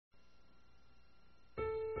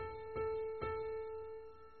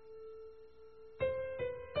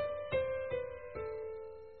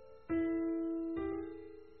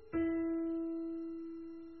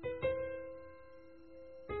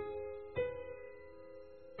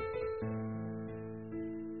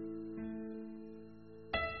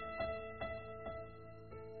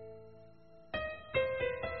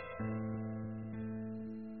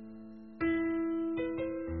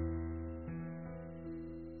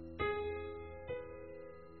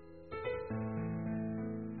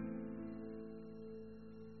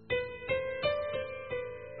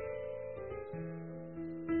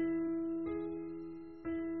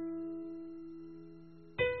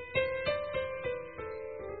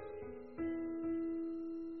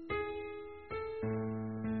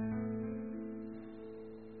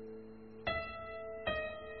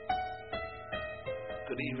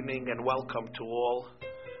Good evening and welcome to all.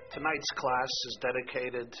 Tonight's class is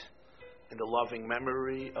dedicated in the loving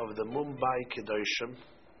memory of the Mumbai Kedoshim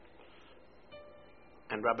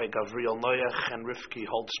and Rabbi Gavriel Noach and Rivki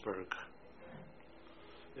Holtzberg.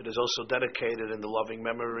 It is also dedicated in the loving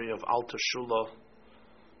memory of Alta Shula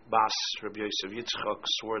Bas Rabbi Yosef Yitzchak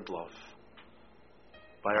Swerdlov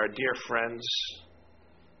by our dear friends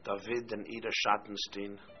David and Ida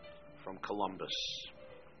Schattenstein from Columbus.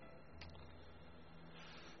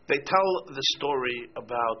 They tell the story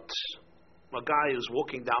about a guy who's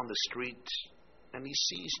walking down the street and he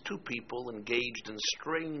sees two people engaged in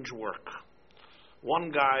strange work.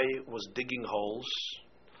 One guy was digging holes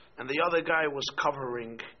and the other guy was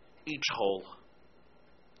covering each hole.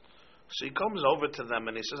 So he comes over to them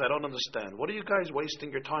and he says, I don't understand. What are you guys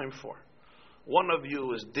wasting your time for? One of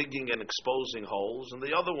you is digging and exposing holes and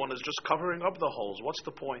the other one is just covering up the holes. What's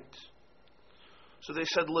the point? So they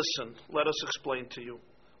said, listen, let us explain to you.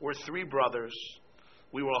 We're three brothers.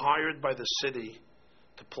 We were hired by the city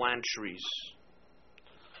to plant trees.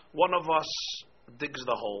 One of us digs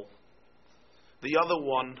the hole. The other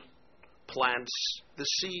one plants the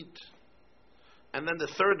seed. And then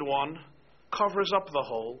the third one covers up the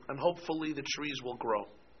hole and hopefully the trees will grow.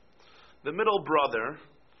 The middle brother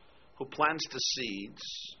who plants the seeds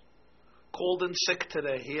called in sick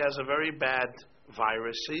today. He has a very bad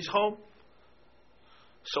virus. He's home.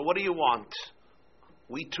 So what do you want?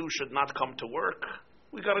 We too should not come to work.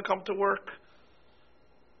 We got to come to work.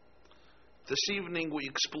 This evening we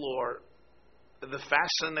explore the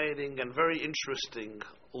fascinating and very interesting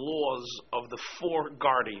laws of the four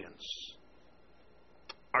guardians,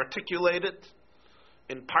 articulated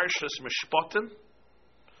in Parshas Mishpatim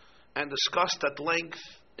and discussed at length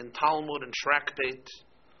in Talmud and Tractate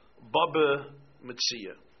Baba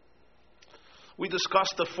Metzia. We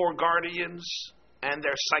discussed the four guardians and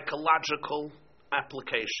their psychological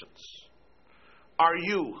applications. Are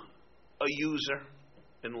you a user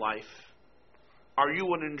in life? Are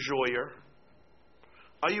you an enjoyer?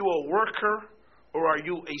 Are you a worker or are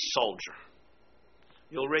you a soldier?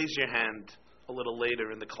 You'll raise your hand a little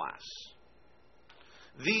later in the class.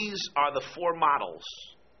 These are the four models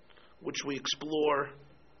which we explore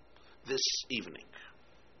this evening.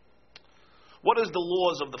 What is the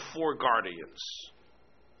laws of the four guardians?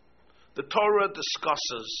 The Torah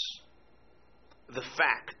discusses the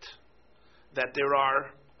fact that there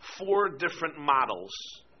are four different models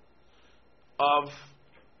of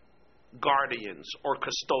guardians or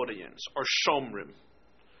custodians or shomrim.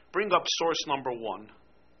 Bring up source number 1.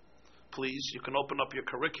 Please, you can open up your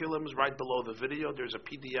curriculums right below the video. There's a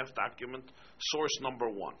PDF document, source number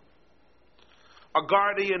 1. A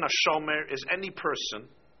guardian, a shomer, is any person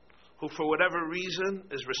who for whatever reason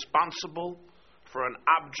is responsible for an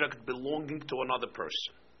object belonging to another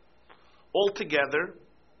person. Altogether,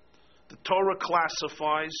 the Torah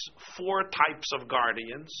classifies 4 types of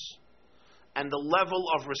guardians and the level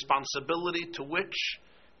of responsibility to which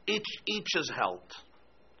each is held.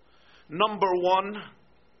 Number 1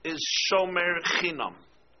 is Shomer Chinam,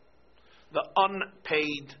 the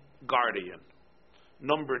unpaid guardian.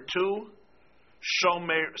 Number 2,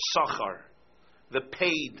 Shomer Sachar, the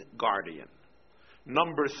paid guardian.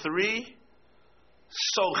 Number 3,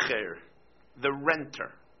 Socher, the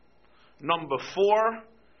renter. Number 4,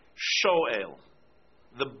 Shoel,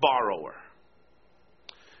 the borrower.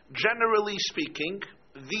 Generally speaking,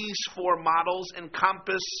 these 4 models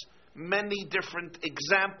encompass many different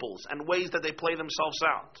examples and ways that they play themselves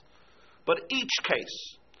out. But each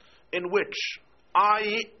case in which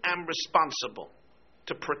I am responsible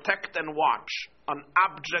to protect and watch an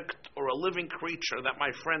object or a living creature that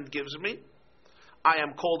my friend gives me, I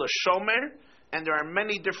am called a shomer. And there are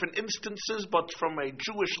many different instances, but from a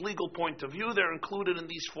Jewish legal point of view, they're included in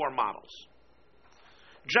these 4 models.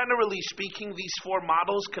 Generally speaking, these 4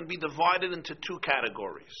 models can be divided into 2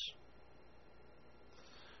 categories.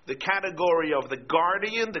 The category of the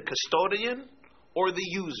guardian, the custodian, or the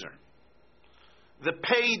user. The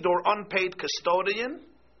paid or unpaid custodian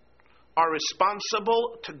are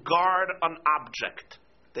responsible to guard an object.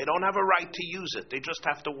 They don't have a right to use it. They just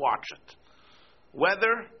have to watch it.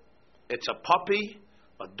 Whether it's a puppy,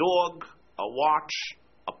 a dog, a watch,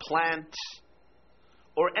 a plant,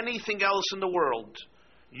 or anything else in the world,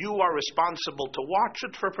 you are responsible to watch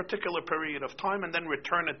it for a particular period of time and then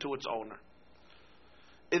return it to its owner.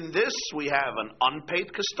 In this, we have an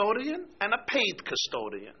unpaid custodian and a paid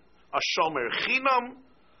custodian. A shomer chinam,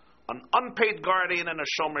 an unpaid guardian, and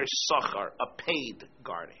a shomer sachar, a paid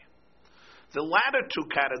guardian. The latter 2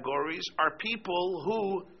 categories are people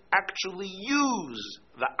who actually use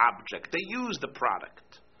the object. They use the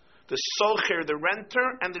product. The socher, the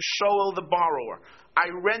renter, and the shoel, the borrower. I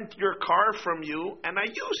rent your car from you and I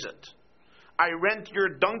use it. I rent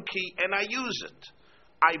your donkey and I use it.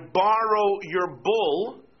 I borrow your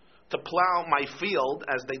bull to plow my field,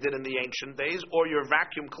 as they did in the ancient days, or your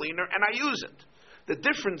vacuum cleaner, and I use it. The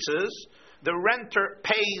difference is the renter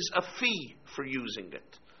pays a fee for using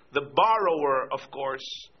it. The borrower, of course,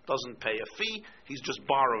 doesn't pay a fee. He's just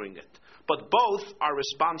borrowing it. But both are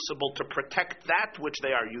responsible to protect that which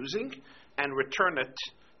they are using and return it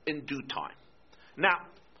in due time. Now,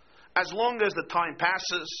 as long as the time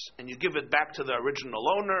passes and you give it back to the original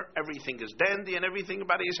owner, everything is dandy and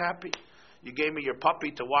everybody is happy. You gave me your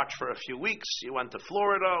puppy to watch for a few weeks. You went to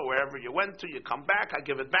Florida, or wherever you went to. You come back. I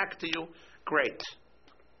give it back to you. Great.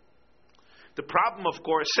 The problem, of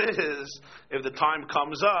course, is if the time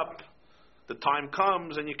comes up, the time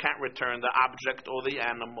comes and you can't return the object or the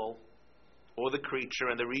animal or the creature,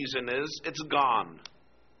 and the reason is it's gone.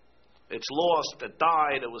 It's lost, it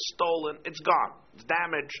died, it was stolen, it's gone, it's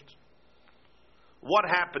damaged. What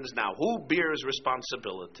happens now? Who bears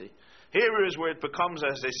responsibility? Here is where it becomes,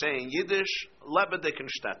 as they say in Yiddish, lebendig and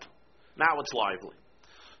shtet. Now it's lively.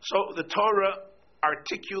 So the Torah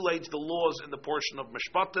articulates the laws in the portion of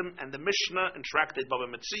Mishpatim, and the Mishnah in Tractate Baba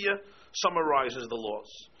Metzia summarizes the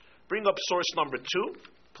laws. Bring up source number 2,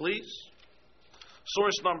 please.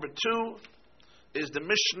 Source number 2 is the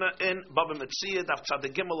Mishnah in Baba Metzia, Daf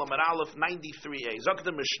Tzadik Gimel Amar Aleph 93a. Zok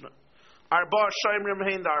the Mishnah. Arba Shomrim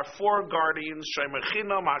Hein, there are 4 guardians, Shomer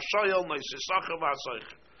Chinam, HaShoyel, Noisisachar,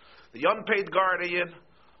 VaSoicher. The unpaid guardian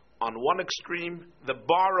on one extreme, the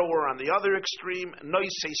borrower on the other extreme.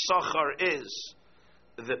 Noisisachar is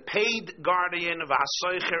the paid guardian,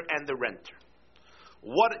 VaSoicher, and the renter.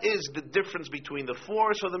 What is the difference between the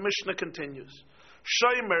 4? So the Mishnah continues.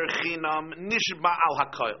 Shomer Chinam Nishba al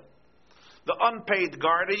HaKoil. The unpaid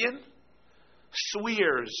guardian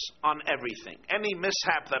swears on everything. Any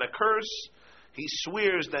mishap that occurs, he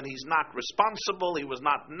swears that he's not responsible, he was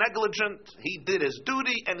not negligent, he did his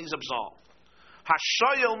duty, and he's absolved.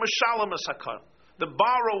 Hashoyel Mishalem HaKoil. The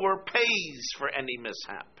borrower pays for any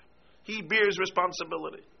mishap. He bears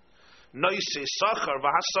responsibility. Noisei Sachar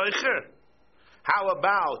v'hasoicher. How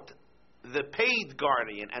about the paid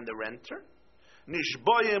guardian and the renter?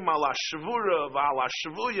 Nishboyim ala shvura v'ala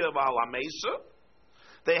shvuya v'ala mesa.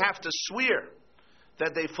 They have to swear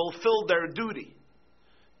that they fulfilled their duty.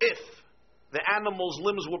 If the animal's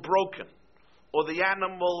limbs were broken, or the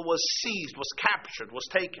animal was seized, was captured, was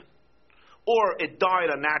taken, or it died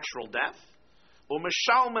a natural death, but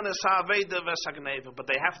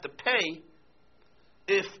they have to pay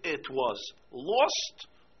if it was lost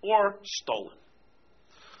or stolen.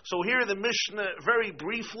 So here the Mishnah very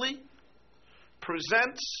briefly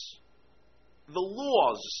presents the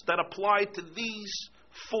laws that apply to these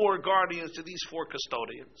 4 guardians, to these 4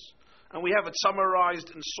 custodians. And we have it summarized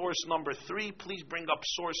in source number 3. Please bring up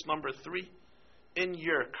source number 3 in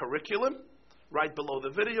your curriculum, right below the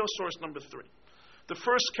video, source number 3. The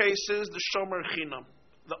first case is the Shomer Chinam,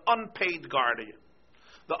 the unpaid guardian.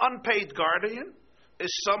 The unpaid guardian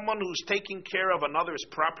is someone who's taking care of another's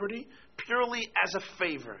property purely as a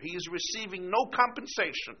favor. He is receiving no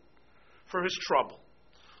compensation for his trouble.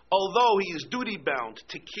 Although he is duty-bound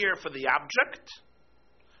to care for the object,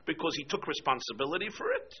 because he took responsibility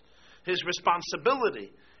for it, his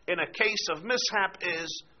responsibility in a case of mishap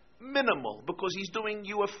is minimal, because he's doing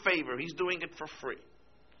you a favor. He's doing it for free.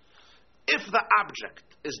 If the object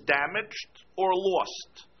is damaged or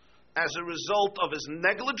lost as a result of his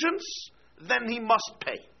negligence, then he must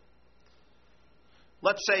pay.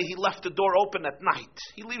 Let's say he left the door open at night.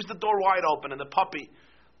 He leaves the door wide open and the puppy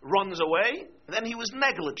runs away, then he was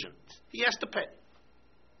negligent. He has to pay.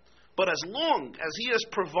 But as long as he has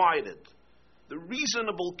provided the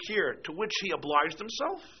reasonable care to which he obliged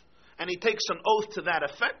himself, and he takes an oath to that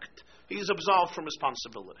effect, he is absolved from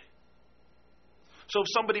responsibility. So if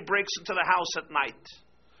somebody breaks into the house at night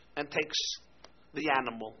and takes the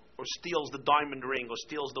animal, or steals the diamond ring, or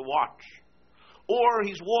steals the watch, or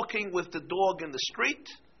he's walking with the dog in the street,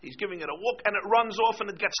 he's giving it a walk, and it runs off and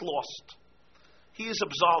it gets lost, he is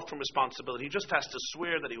absolved from responsibility. He just has to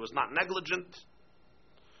swear that he was not negligent.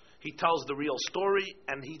 He tells the real story,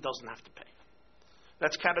 and he doesn't have to pay.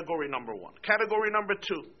 That's category number 1. Category number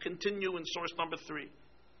 2, continue in source number 3.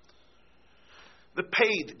 The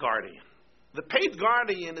paid guardian. The paid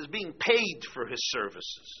guardian is being paid for his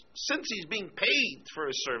services. Since he's being paid for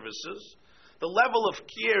his services, the level of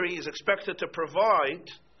care he is expected to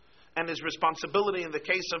provide and his responsibility in the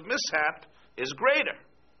case of mishap is greater.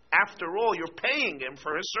 After all, you're paying him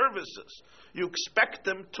for his services. You expect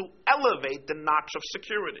him to elevate the notch of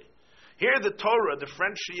security. Here the Torah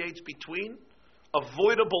differentiates between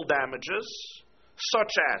avoidable damages,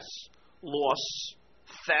 such as loss,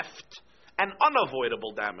 theft, and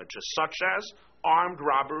unavoidable damages, such as armed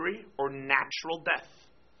robbery or natural death.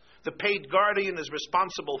 The paid guardian is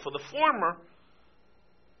responsible for the former,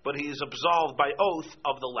 but he is absolved by oath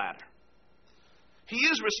of the latter. He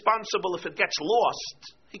is responsible if it gets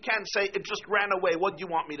lost. He can't say, it just ran away, what do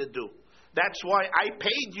you want me to do? That's why I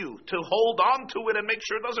paid you to hold on to it and make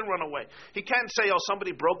sure it doesn't run away. He can't say, oh,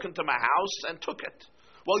 somebody broke into my house and took it.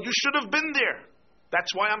 Well, you should have been there.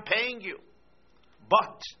 That's why I'm paying you.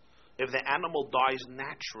 But if the animal dies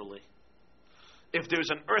naturally, if there's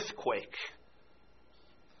an earthquake,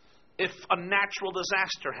 if a natural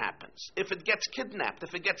disaster happens, if it gets kidnapped,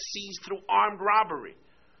 if it gets seized through armed robbery,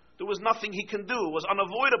 there was nothing he can do. It was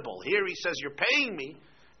unavoidable. Here he says, you're paying me,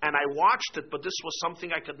 and I watched it, but this was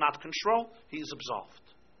something I could not control. He is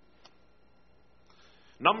absolved.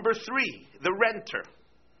 Number 3, the renter.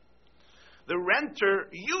 The renter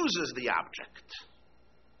uses the object,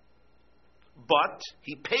 but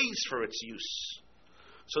he pays for its use.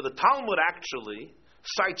 So the Talmud actually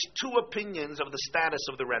cites 2 opinions of the status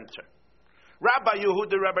of the renter. Rabbi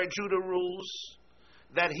Yehuda, Rabbi Judah rules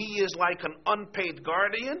that he is like an unpaid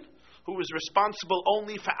guardian who is responsible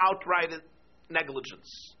only for outright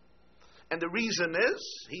negligence. And the reason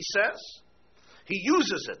is, he says, he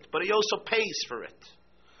uses it, but he also pays for it.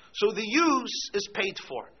 So the use is paid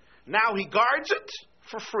for. Now he guards it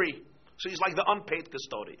for free. So he's like the unpaid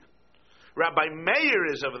custodian. Rabbi Meir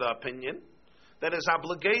is of the opinion that his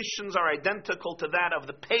obligations are identical to that of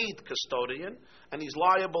the paid custodian, and he's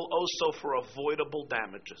liable also for avoidable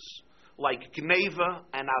damages, like gneva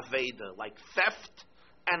and aveda, like theft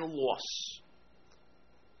and loss.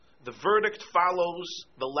 The verdict follows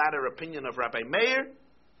the latter opinion of Rabbi Meir.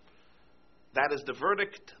 That is the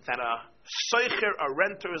verdict that a seicher, a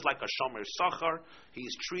renter, is like a shomer sachar. He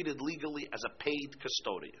is treated legally as a paid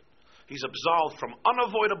custodian. He's absolved from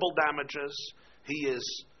unavoidable damages. He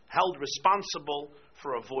is held responsible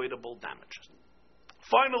for avoidable damages.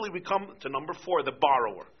 Finally, we come to number 4, the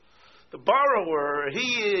borrower. The borrower,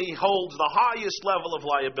 he holds the highest level of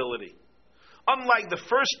liability. Unlike the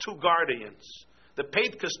first 2 guardians, the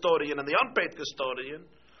paid custodian and the unpaid custodian,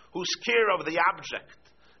 whose care of the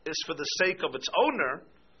object is for the sake of its owner,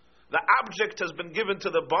 the object has been given to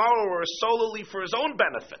the borrower solely for his own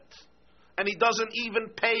benefit, and he doesn't even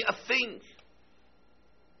pay a thing.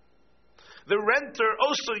 The renter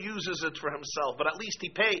also uses it for himself, but at least he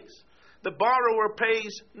pays. The borrower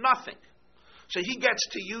pays nothing. So he gets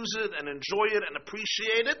to use it and enjoy it and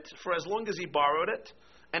appreciate it for as long as he borrowed it,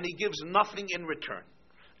 and he gives nothing in return.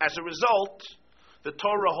 As a result, the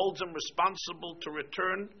Torah holds him responsible to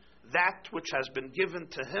return that which has been given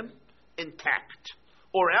to him intact,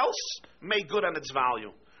 or else make good on its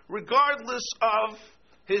value, regardless of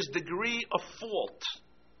his degree of fault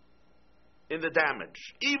in the damage.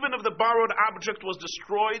 Even if the borrowed object was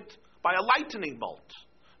destroyed by a lightning bolt,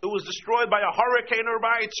 it was destroyed by a hurricane or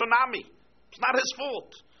by a tsunami, it's not his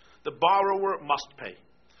fault. The borrower must pay.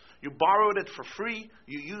 You borrowed it for free,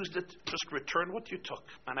 you used it, just return what you took,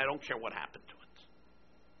 and I don't care what happened to it.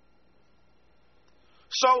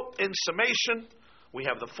 So, in summation, we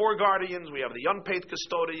have the 4 guardians, we have the unpaid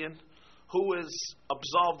custodian, who is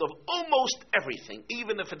absolved of almost everything,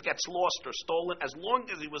 even if it gets lost or stolen, as long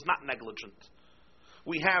as he was not negligent.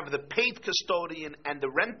 We have the paid custodian and the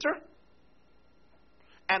renter,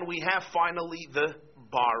 and we have finally the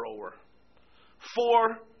borrower.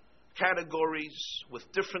 4 categories with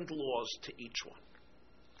different laws to each one.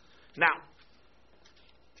 Now,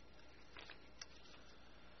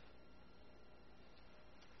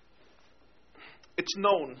 it's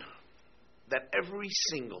known that every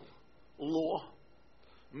single law,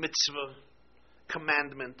 mitzvah,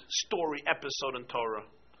 commandment, story, episode in Torah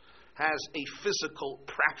has a physical,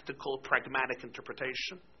 practical, pragmatic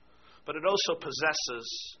interpretation, but it also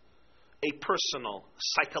possesses a personal,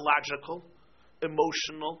 psychological,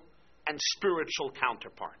 emotional, and spiritual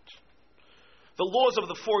counterpart. The laws of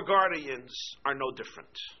the 4 guardians are no different.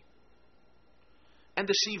 And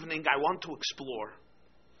this evening I want to explore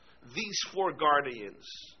these 4 guardians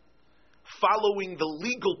following the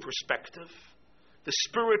legal perspective, the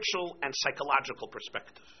spiritual and psychological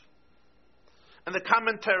perspective. And the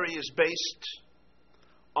commentary is based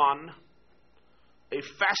on a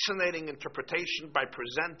fascinating interpretation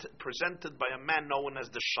presented by a man known as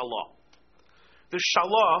the Shalah. The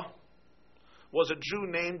Shalah was a Jew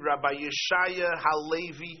named Rabbi Yeshaya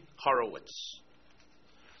Halevi Horowitz.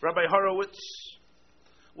 Rabbi Horowitz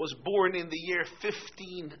was born in the year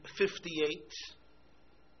 1558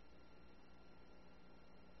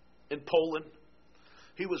 in Poland.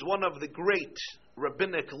 He was one of the great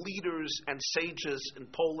rabbinic leaders and sages in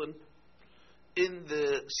Poland in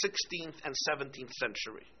the 16th and 17th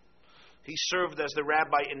century. He served as the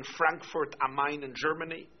rabbi in Frankfurt am Main in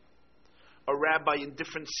Germany, a rabbi in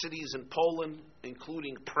different cities in Poland,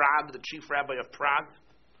 including Prague, the chief rabbi of Prague.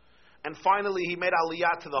 And finally, he made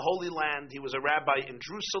Aliyah to the Holy Land. He was a rabbi in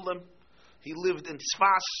Jerusalem. He lived in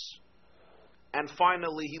Tzfas. And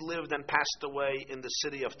finally, he lived and passed away in the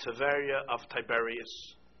city of Tiberia, of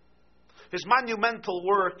Tiberias. His monumental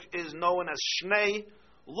work is known as Shnei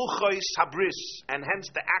Luchos Habris, and hence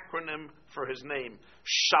the acronym for his name,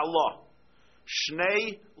 Shalah.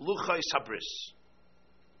 Shnei Luchos Habris.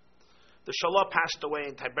 The Shalah passed away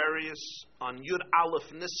in Tiberias on Yud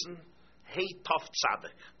Aleph Nisan, Hey Tov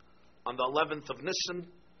Tzadik, on the 11th of Nisan,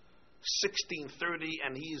 1630,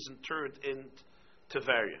 and he is interred in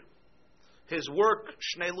Tiberia. His work,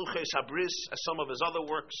 Shnei Luchos Habris, as some of his other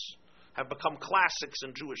works, have become classics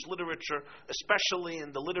in Jewish literature, especially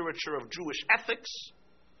in the literature of Jewish ethics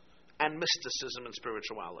and mysticism and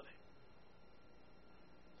spirituality.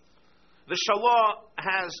 The Shalah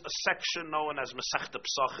has a section known as Masechta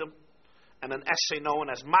Pesachim and an essay known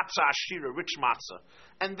as Matzah Ashira, Rich Matzah.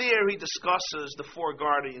 And there he discusses the four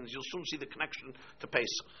guardians. You'll soon see the connection to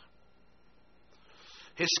Pesach.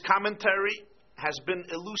 His commentary has been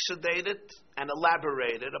elucidated and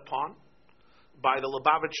elaborated upon by the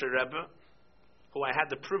Lubavitcher Rebbe, who I had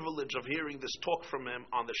the privilege of hearing this talk from him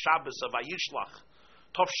on the Shabbos of Vayishlach,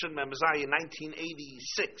 Tovshin Memzai in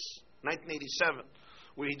 1987,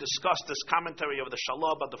 where he discussed this commentary of the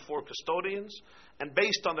Shalah about the four custodians, and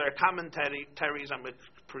based on their commentaries, I'm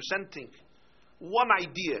presenting one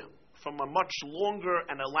idea from a much longer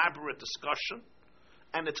and elaborate discussion,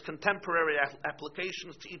 and its contemporary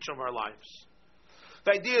applications to each of our lives.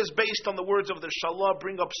 The idea is based on the words of the Shalah.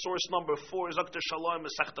 Bring up source number 4. Zakta Shalah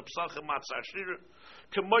Masechta Pesachim Matzah Ashira.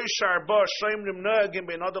 Kemoish Arba Shemrim Nagim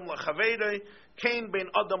Ben Adam LaChavede Kain Ben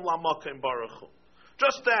Adam LaMakim Baruchu.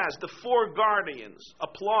 Just as the four guardians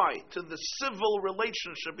apply to the civil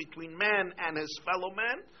relationship between man and his fellow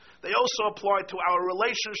man, they also apply to our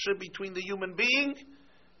relationship between the human being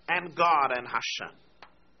and God and Hashem.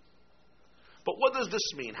 But what does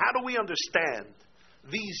this mean? How do we understand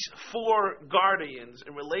these four guardians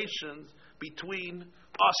in relation between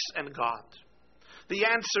us and God? The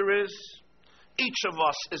answer is, each of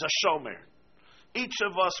us is a shomer. Each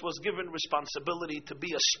of us was given responsibility to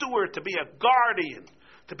be a steward, to be a guardian,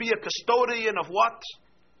 to be a custodian of what?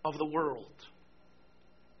 Of the world.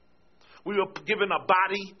 We were given a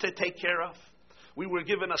body to take care of. We were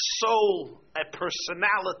given a soul, a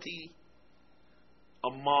personality, a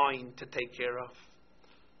mind to take care of.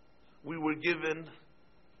 We were given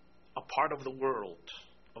a part of the world,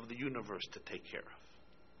 of the universe to take care of.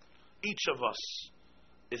 Each of us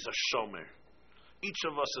is a shomer. Each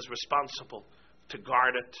of us is responsible to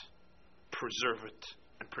guard it, preserve it,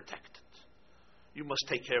 and protect it. You must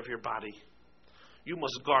take care of your body. You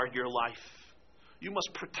must guard your life. You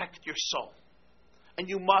must protect your soul. And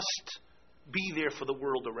you must be there for the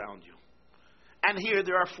world around you. And here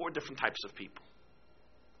there are four different types of people.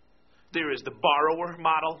 There is the borrower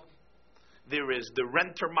model. There is the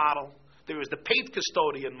renter model. There is the paid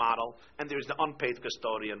custodian model. And there is the unpaid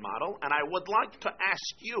custodian model. And I would like to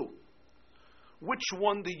ask you, which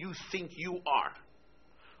one do you think you are?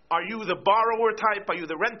 Are you the borrower type? Are you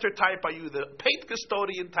the renter type? Are you the paid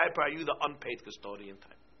custodian type? Or are you the unpaid custodian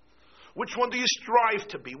type? Which one do you strive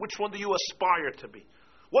to be? Which one do you aspire to be?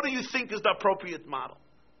 What do you think is the appropriate model?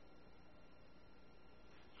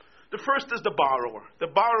 The first is the borrower. The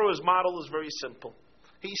borrower's model is very simple.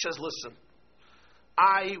 He says, listen,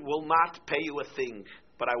 I will not pay you a thing,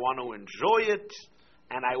 but I want to enjoy it,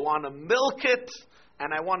 and I want to milk it,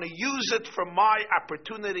 and I want to use it for my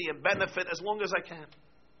opportunity and benefit as long as I can.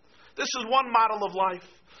 This is one model of life.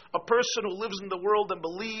 A person who lives in the world and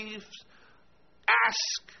believes,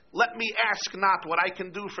 let me ask not what I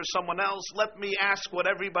can do for someone else, let me ask what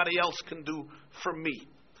everybody else can do for me.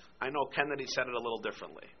 I know Kennedy said it a little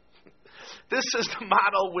differently. This is the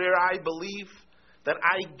model where I believe that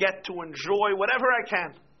I get to enjoy whatever I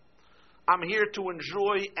can. I'm here to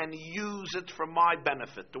enjoy and use it for my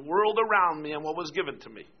benefit, the world around me and what was given to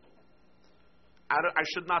me. I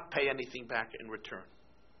should not pay anything back in return.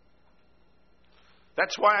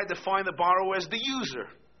 That's why I define the borrower as the user.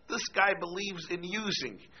 This guy believes in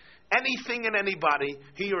using anything and anybody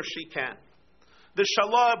he or she can. The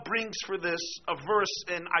Shalah brings for this a verse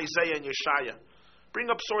in Isaiah and Yeshaya. Bring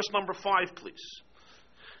up source number 5, please.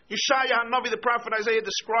 Yeshaya Navi, the prophet Isaiah,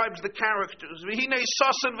 describes the characters. V'hinei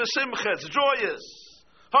sasen v'simchet, joyous.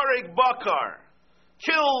 Hareg bakar,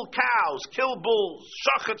 kill cows, kill bulls.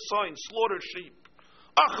 Shachet soin, slaughter sheep.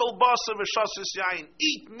 Achal basa v'shasis yain.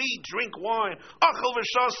 Eat meat, drink wine. Achal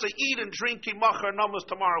v'shasa, eat and drink imachar namas,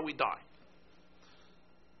 tomorrow we die.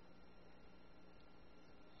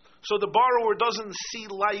 So the borrower doesn't see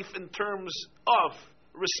life in terms of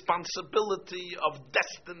responsibility, of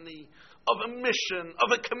destiny, of a mission,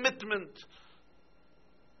 of a commitment,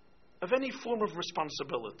 of any form of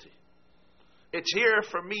responsibility. It's here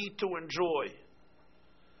for me to enjoy.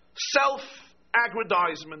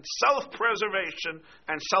 Self-aggrandizement, self-preservation,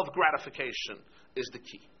 and self-gratification is the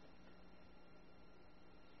key.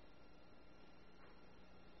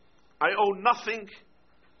 I owe nothing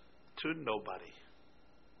to nobody.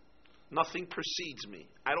 Nothing precedes me.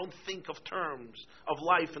 I don't think of terms of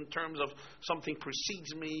life in terms of something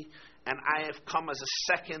precedes me and I have come as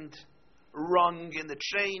a second rung in the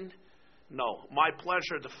chain. No, my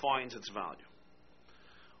pleasure defines its value.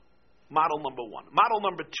 Model number one. Model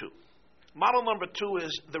number two. Model number two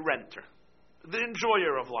is the renter, the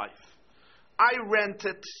enjoyer of life. I rent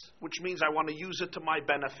it, which means I want to use it to my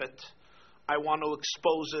benefit. I want to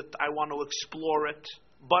expose it. I want to explore it.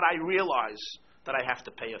 But I realize that I have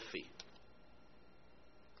to pay a fee.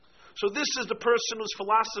 So this is the person whose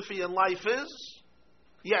philosophy in life is,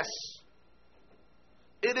 yes,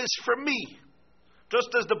 it is for me. Just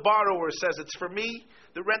as the borrower says it's for me,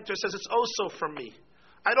 the renter says it's also for me.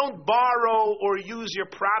 I don't borrow or use your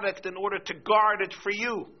product in order to guard it for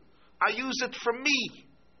you. I use it for me.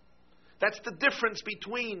 That's the difference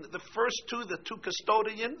between the first two, the two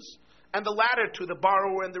custodians, and the latter two, the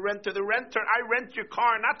borrower and the renter. The renter, I rent your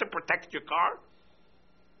car not to protect your car.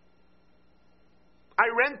 I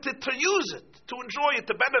rent it to use it, to enjoy it,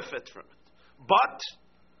 to benefit from it. But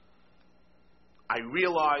I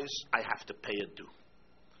realize I have to pay a due.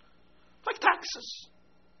 Like taxes.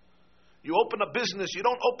 You open a business, you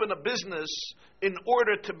don't open a business in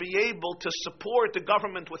order to be able to support the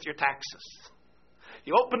government with your taxes.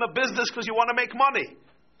 You open a business because you want to make money.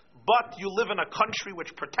 But you live in a country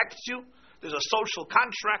which protects you. There's a social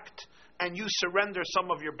contract, and you surrender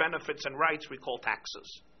some of your benefits and rights we call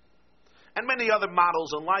taxes. And many other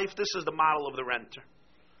models in life. This is the model of the renter.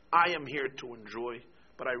 I am here to enjoy,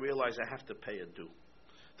 but I realize I have to pay a due.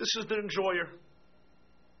 This is the enjoyer.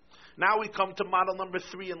 Now we come to model number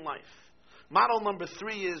 3 in life. Model number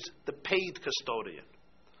 3 is the paid custodian.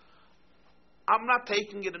 I'm not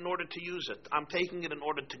taking it in order to use it. I'm taking it in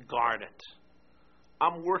order to guard it.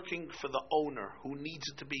 I'm working for the owner who needs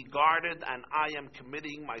it to be guarded, and I am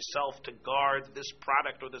committing myself to guard this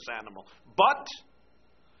product or this animal. But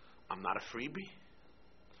I'm not a freebie.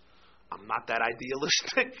 I'm not that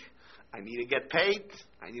idealistic. I need to get paid.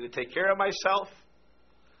 I need to take care of myself.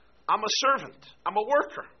 I'm a servant. I'm a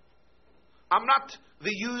worker. I'm not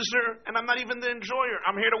the user, and I'm not even the enjoyer.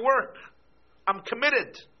 I'm here to work. I'm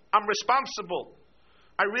committed. I'm responsible.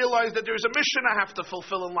 I realize that there's a mission I have to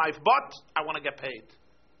fulfill in life, but I want to get paid.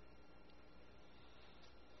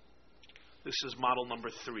 This is model number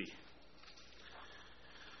 3.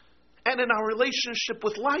 And in our relationship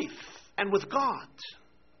with life, and with God,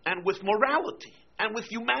 and with morality, and with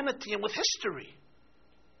humanity, and with history,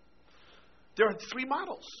 there are 3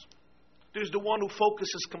 models. There's the one who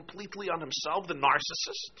focuses completely on himself, the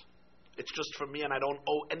narcissist. It's just for me and I don't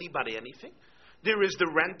owe anybody anything. There is the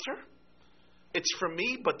renter. It's for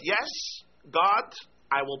me, but yes, God,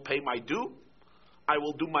 I will pay my due. I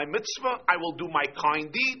will do my mitzvah. I will do my kind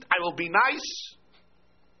deed. I will be nice.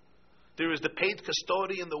 There is the paid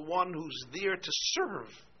custodian, the one who's there to serve.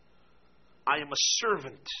 I am a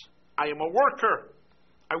servant. I am a worker.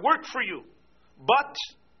 I work for you. But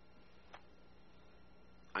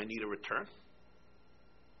I need a return.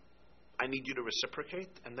 I need you to reciprocate.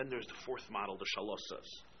 And then there's the 4th model, the shalosas.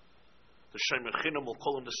 The Shomer Chinam will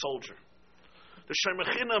call him the soldier. The Shomer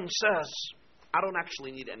Chinam says, I don't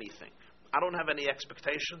actually need anything. I don't have any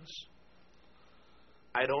expectations.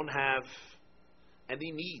 I don't have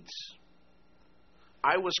any needs.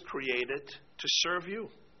 I was created to serve you.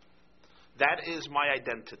 That is my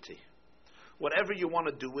identity. Whatever you want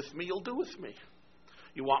to do with me, you'll do with me.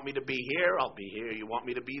 You want me to be here, I'll be here. You want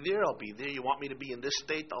me to be there, I'll be there. You want me to be in this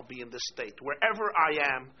state, I'll be in this state. Wherever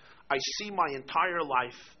I am, I see my entire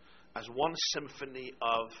life as one symphony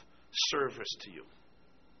of service to you.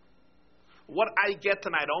 What I get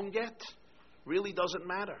and I don't get really doesn't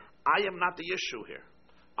matter. I am not the issue here.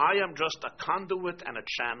 I am just a conduit and a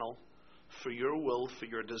channel for your will, for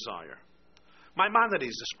your desire.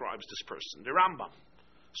 Maimonides describes this person, the Rambam.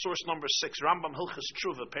 Source number 6, Rambam Hilchas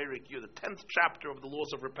Tshuva, Perik Yud, the 10th chapter of the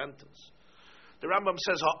Laws of Repentance. The Rambam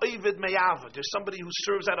says, Ha'ovid me'ava, there's somebody who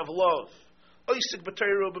serves out of love.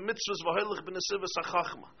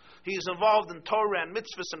 He is involved in Torah and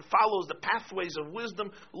mitzvahs and follows the pathways of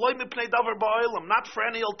wisdom. Not for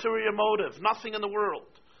any ulterior motive, nothing in the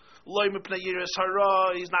world.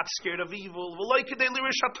 He's not scared of evil.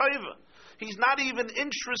 He's not even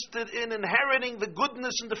interested in inheriting the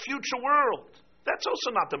goodness in the future world. That's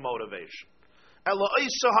also not the motivation.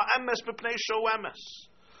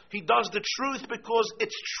 He does the truth because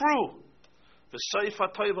it's true.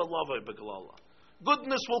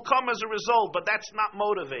 Goodness will come as a result, but that's not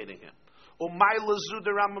motivating him. The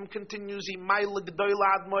Rambam continues,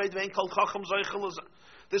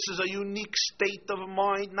 this is a unique state of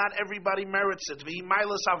mind. Not everybody merits it.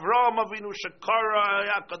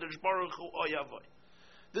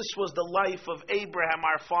 This was the life of Abraham,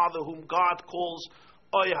 our father, whom God calls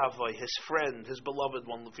Oyhavai, his friend, his beloved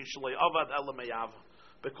one,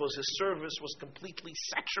 because his service was completely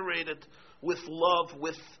saturated with love,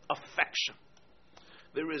 with affection.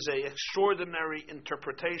 There is an extraordinary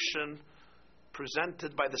interpretation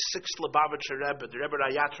presented by the 6th Lubavitcher Rebbe, the Rebbe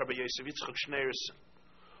Rayat Rabbi Yosef Yitzchak Schneerson,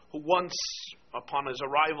 who once, upon his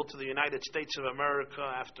arrival to the United States of America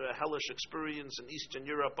after a hellish experience in Eastern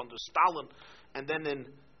Europe under Stalin, and then in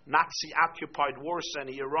Nazi-occupied Warsaw,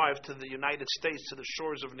 he arrived to the United States, to the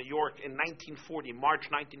shores of New York in 1940, March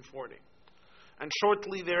 1940. And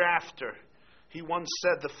shortly thereafter, he once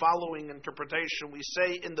said the following interpretation. We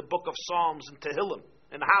say in the book of Psalms, in Tehillim,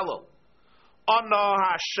 in Hallel, Ana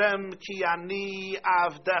Hashem ki ani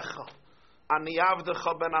avdecha, ani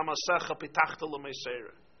avdecha ben amasecha pitachta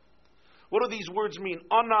l'meisera. What do these words mean?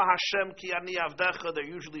 Ana Hashem ki ani avdecha. They're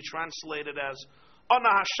usually translated as, Ana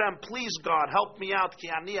Hashem, please God, help me out, ki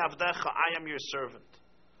ani avdecha, I am your servant.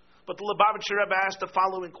 But the Lubavitcher Rebbe asked the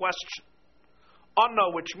following question.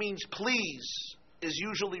 Ana, which means please, is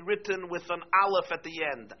usually written with an aleph at the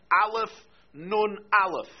end. Aleph, nun,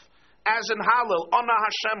 aleph. As in Hallel, Ana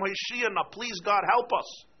Hashem Hoshiyana, please God, help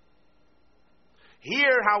us.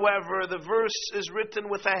 Here, however, the verse is written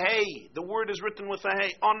with a hey. The word is written with a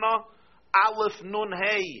hey. Ana, aleph, nun,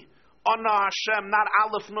 hey. Ana Hashem, not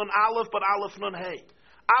aleph, nun, aleph, but aleph, nun, hey.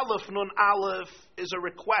 Aleph, nun, aleph is a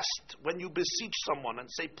request when you beseech someone and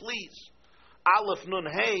say, please. Aleph, nun,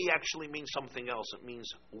 hey actually means something else. It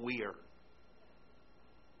means we're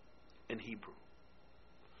in Hebrew.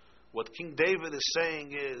 What King David is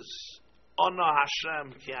saying is, Ana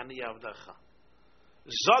Hashem ki ani avdecha.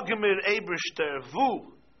 Sag mir Eibishter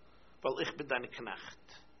vu, weil ich bin dein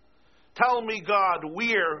Knecht. Tell me, God,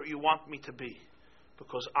 where you want me to be,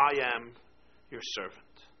 because I am your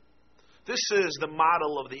servant. This is the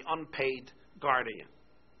model of the unpaid guardian.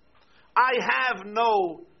 I have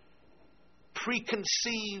no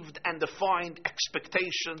preconceived and defined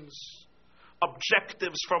expectations,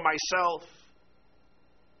 objectives for myself.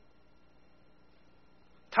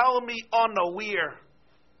 Tell me, Ana, where?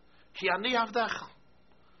 Ki ani avdecha.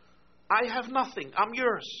 I have nothing. I'm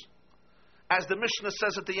yours. As the Mishnah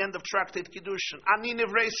says at the end of Tractate Kiddushin, Ani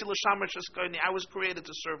nivreisi l'shamer sheskoini. I was created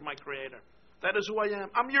to serve my Creator. That is who I am.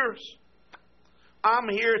 I'm yours. I'm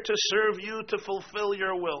here to serve you, to fulfill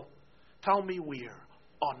your will. Tell me where.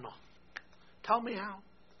 Ana. Tell me how.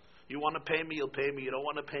 You want to pay me, you'll pay me. You don't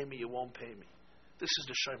want to pay me, you won't pay me. This is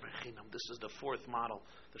the Shomer Chinam. This is the fourth model,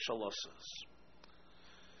 the Shalosas.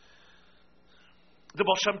 The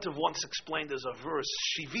Baal Shem Tov once explained as a verse,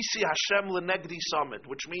 Shivisi Hashem lenegdi samid,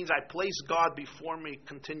 which means I place God before me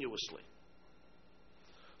continuously.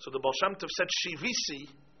 So the Baal Shem Tov said Shivisi,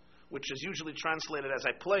 which is usually translated as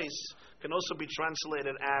I place, can also be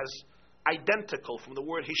translated as identical, from the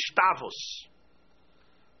word hishtavos.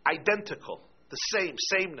 Identical, the same,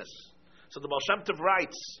 sameness. So the Baal Shem Tov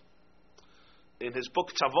writes, in his book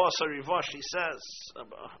Tzavos HaRivosh, he says,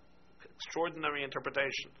 extraordinary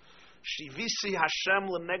interpretation, Shivisi Hashem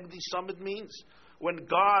lenegdi samid means when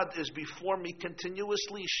God is before me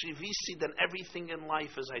continuously, Shivisi, then everything in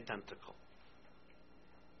life is identical.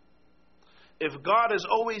 If God is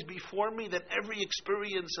always before me, then every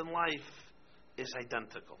experience in life is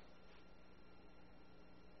identical.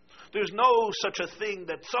 There's no such a thing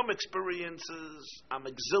that some experiences I'm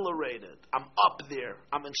exhilarated, I'm up there,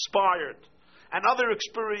 I'm inspired. And other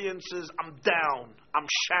experiences I'm down, I'm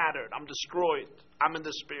shattered, I'm destroyed, I'm in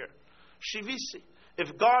despair. Shivisi.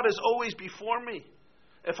 If God is always before me,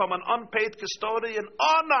 if I'm an unpaid custodian,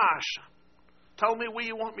 Anash, tell me where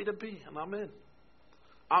you want me to be, and I'm in.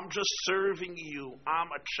 I'm just serving you. I'm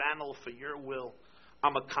a channel for your will.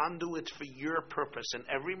 I'm a conduit for your purpose in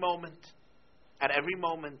every moment, at every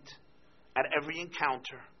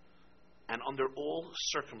encounter, and under all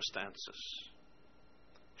circumstances.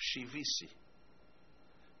 Shivisi.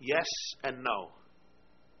 Yes and no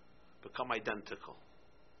become identical.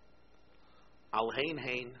 Al hein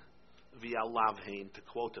hein v'al lav hein, to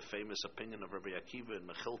quote a famous opinion of Rabbi Akiva and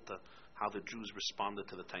Mechilta, how the Jews responded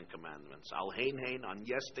to the Ten Commandments. Al hein hein, on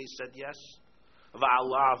yes they said yes. V'al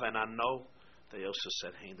lav, and on no, they also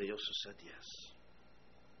said hein, they also said yes.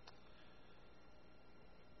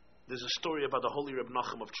 There's a story about the holy Reb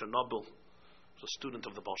Nachum of Chernobyl, a student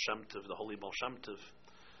of the Baal Shem Tov, the holy Baal Shem Tov.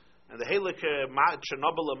 And the Heilige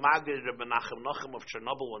Chernobyl Magid Reb Nachum of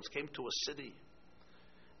Chernobyl once came to a city,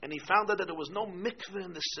 and he found out that there was no mikveh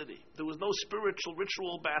in the city. There was no spiritual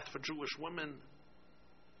ritual bath for Jewish women,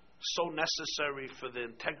 so necessary for the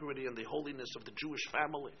integrity and the holiness of the Jewish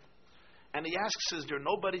family. And he asks, is there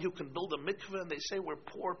nobody who can build a mikveh? And they say, we're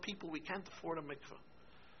poor people, we can't afford a mikveh.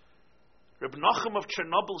 Reb Nachum of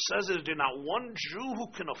Chernobyl says, is there not one Jew who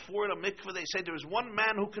can afford a mikveh? They say, there's one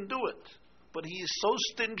man who can do it, but he is so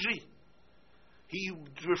stingy. He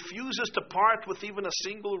refuses to part with even a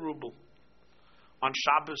single ruble. On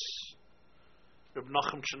Shabbos, Reb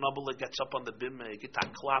Nachum Chernobyl gets up on the bimah,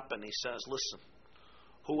 gitar clap, and he says, listen,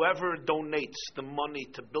 whoever donates the money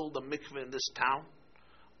to build a mikveh in this town,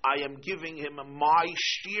 I am giving him my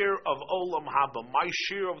share of Olam Haba, my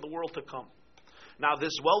share of the world to come. Now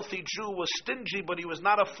this wealthy Jew was stingy, but he was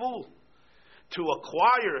not a fool. To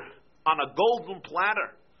acquire on a golden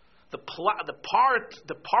platter the part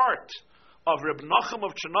of Reb Nachum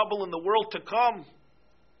of Chernobyl in the world to come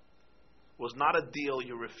was not a deal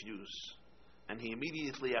you refuse. And he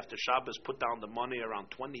immediately after Shabbos put down the money, around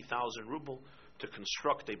 20,000 ruble, to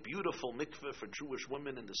construct a beautiful mikveh for Jewish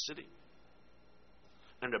women in the city.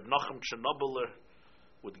 And Reb Nachum Chernobyler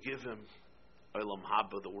would give him Olam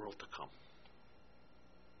Haba, the world to come.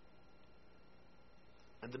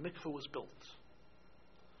 And the mikveh was built.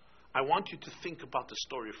 I want you to think about the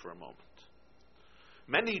story for a moment.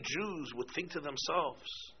 Many Jews would think to themselves,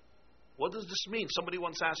 what does this mean? Somebody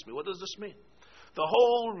once asked me, what does this mean? The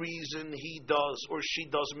whole reason he does or she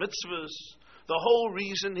does mitzvahs, the whole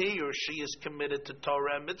reason he or she is committed to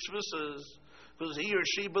Torah and mitzvahs is because he or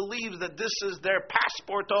she believes that this is their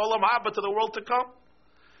passport to Olam Haba, to the world to come.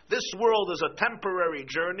 This world is a temporary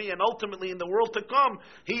journey, and ultimately in the world to come,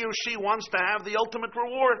 he or she wants to have the ultimate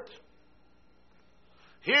reward.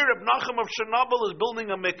 Here, Reb Nachum of Chernobyl is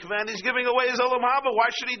building a mikveh, and he's giving away his Olam Haba. Why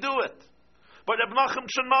should he do it? But Reb Nachum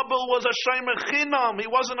Chernobyl was a shomer chinam. He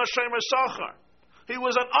wasn't a shomer sachar. He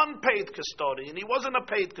was an unpaid custodian. He wasn't a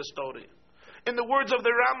paid custodian. In the words of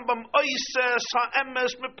the Rambam, oises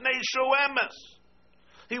ha'emes mipnei shu emes.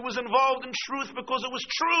 He was involved in truth because it was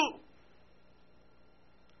true.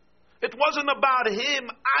 It wasn't about him.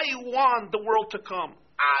 I want the world to come.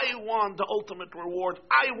 I want the ultimate reward.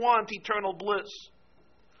 I want eternal bliss.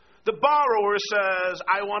 The borrower says,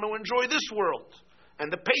 I want to enjoy this world.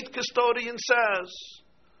 And the paid custodian says,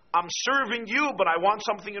 I'm serving you, but I want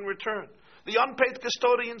something in return. The unpaid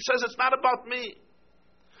custodian says, it's not about me.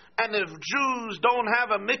 And if Jews don't have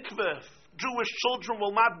a mikveh, Jewish children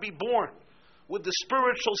will not be born with the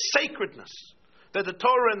spiritual sacredness that the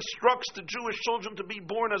Torah instructs the Jewish children to be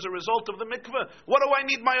born as a result of the mikveh. What do I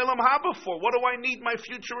need my Olam Haba for? What do I need my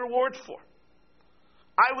future reward for?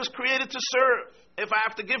 I was created to serve. If I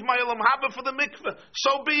have to give my Olam Haba for the mikveh,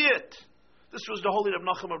 so be it. This was the holy Reb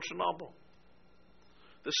Nachum of Chernobyl.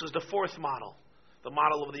 This is the fourth model, the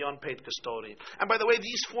model of the unpaid custodian. And by the way,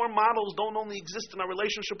 these four models don't only exist in our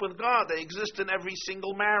relationship with God, they exist in every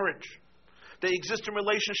single marriage. They exist in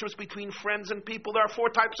relationships between friends and people. There are four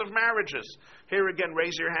types of marriages. Here again,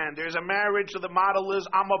 raise your hand. There's a marriage, so the model is,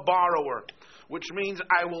 I'm a borrower, which means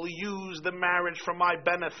I will use the marriage for my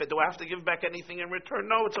benefit. Do I have to give back anything in return?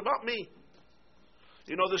 No, it's about me.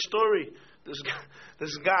 You know the story.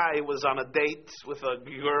 This guy was on a date with a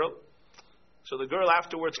girl. So the girl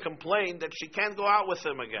afterwards complained that she can't go out with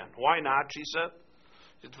him again. Why not, she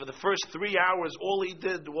said. For the first 3 hours, all he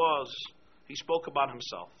did was, he spoke about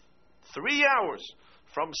himself. 3 hours.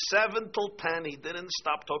 From 7 till 10, he didn't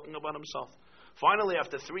stop talking about himself. Finally,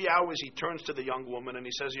 after 3 hours, he turns to the young woman and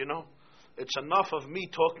he says, you know, it's enough of me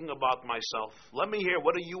talking about myself. Let me hear,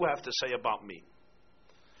 what do you have to say about me?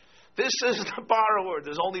 This is the borrower.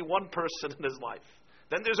 There's only one person in his life.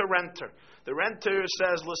 Then there's a renter. The renter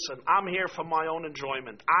says, listen, I'm here for my own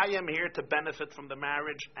enjoyment. I am here to benefit from the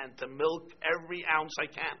marriage and to milk every ounce I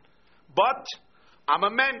can. But I'm a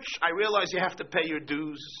mensch. I realize you have to pay your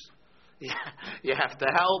dues. You have to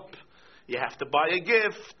help. You have to buy a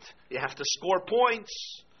gift. You have to score points.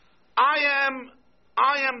 I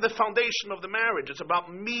am the foundation of the marriage. It's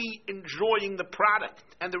about me enjoying the product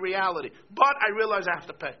and the reality. But I realize I have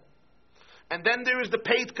to pay. And then there is the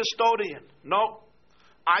paid custodian. No,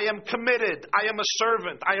 I am committed. I am a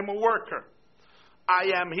servant. I am a worker.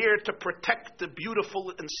 I am here to protect the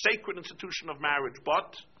beautiful and sacred institution of marriage.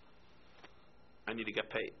 But I need to get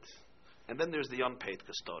paid. And then there's the unpaid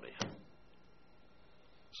custodian.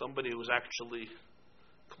 Somebody who's actually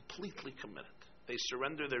completely committed. They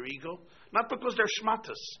surrender their ego, not because they're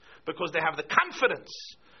shmatas, because they have the confidence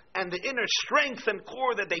and the inner strength and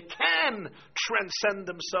core that they can transcend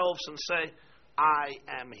themselves and say, I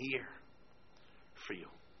am here for you.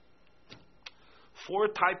 4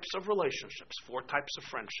 types of relationships, 4 types of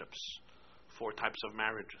friendships, 4 types of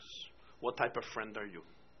marriages. What type of friend are you?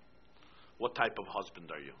 What type of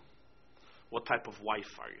husband are you? What type of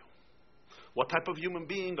wife are you? What type of human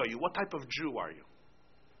being are you? What type of Jew are you?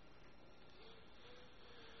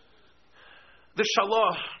 The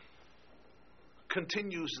Shalah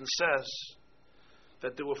continues and says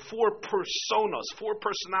that there were 4 personas, 4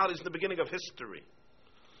 personalities in the beginning of history,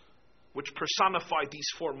 which personified these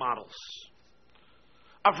 4 models.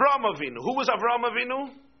 Avraham Avinu. Who was Avraham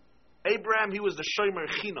Avinu? Abraham, he was the Shomer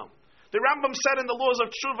Chinam. The Rambam said in the laws of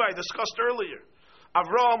Tshuva, I discussed earlier,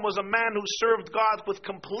 Avraham was a man who served God with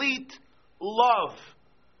complete love,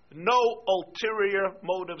 no ulterior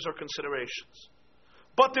motives or considerations.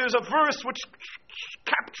 But there's a verse which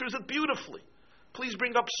captures it beautifully. Please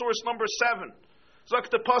bring up source number 7.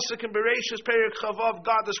 Zak the pasuk in Bereishis Perek Chavav,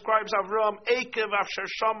 God describes Avraham, Ekev Afsher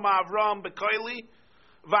Shama Avraham Bekoili,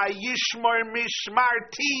 Vayishmar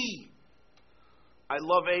Mishmarti. I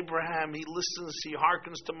love Abraham. He listens, he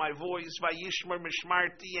hearkens to my voice. Vayishmar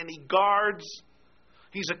Mishmarti, and he guards.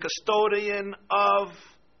 He's a custodian of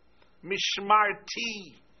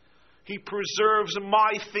Mishmarti. He preserves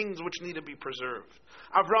my things which need to be preserved.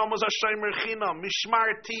 Avraham was a Shomer Chinam,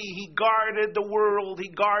 Mishmarti. He guarded the world, he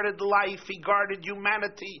guarded life, he guarded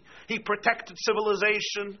humanity, he protected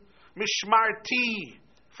civilization. Mishmarti,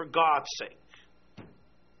 for God's sake.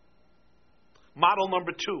 Model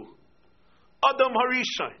number 2, Adam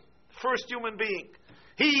Harishon, first human being.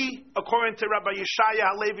 He, according to Rabbi Yeshaya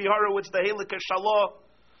Halevi Horowitz, the Halakha Shalah,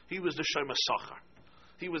 he was the Shomer Sachar.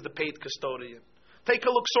 He was the paid custodian. Take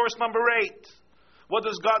a look, source number 8. What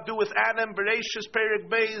does God do with Adam? Bereishis Perek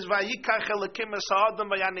Beis, Vayikach Elokim es ha'adam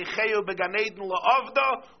vayanicheu began Eden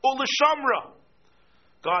la'avda u'l'shamra.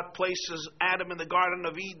 God places Adam in the Garden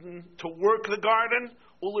of Eden to work the garden,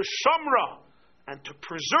 u'l'shamra, and to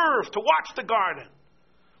preserve, to watch the garden.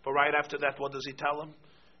 But right after that, what does he tell him?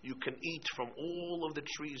 You can eat from all of the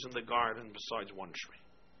trees in the garden besides one tree.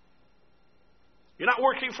 You're not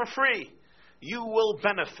working for free. You will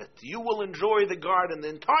benefit. You will enjoy the garden. The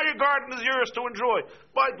entire garden is yours to enjoy,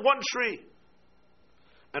 but one tree.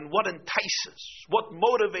 And what entices, what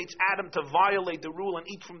motivates Adam to violate the rule and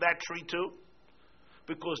eat from that tree too?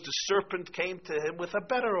 Because the serpent came to him with a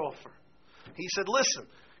better offer. He said, listen,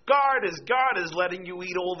 God is letting you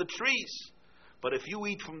eat all the trees. But if you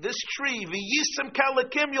eat from this tree, v'yisim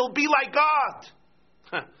kalakim, you'll be like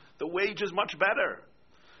God. The wage is much better.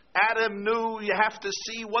 Adam knew you have to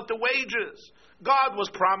see what the wage is. God was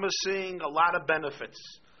promising a lot of benefits,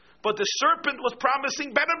 but the serpent was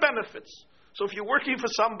promising better benefits. So if you're working for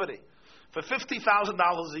somebody for $50,000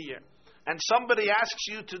 a year, and somebody asks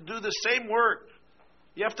you to do the same work,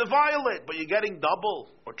 you have to violate, but you're getting double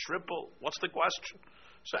or triple. What's the question?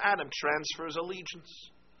 So Adam transfers allegiance.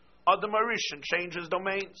 Adam Harishon changes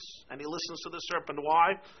domains, and he listens to the serpent.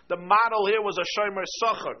 Why? The model here was a Shomer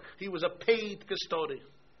Sachar. He was a paid custodian.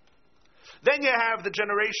 Then you have the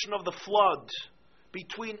generation of the flood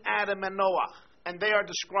between Adam and Noah, and they are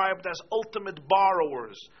described as ultimate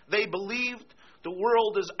borrowers. They believed the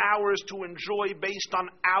world is ours to enjoy based on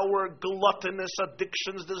our gluttonous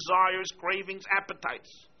addictions, desires, cravings, appetites.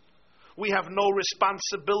 We have no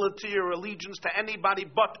responsibility or allegiance to anybody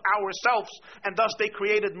but ourselves, and thus they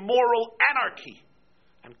created moral anarchy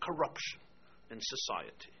and corruption in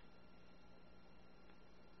society.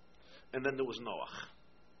 And then there was Noah.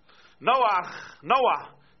 Noah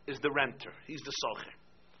is the renter. He's the socher.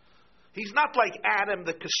 He's not like Adam,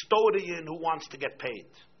 the custodian who wants to get paid.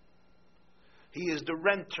 He is the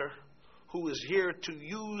renter who is here to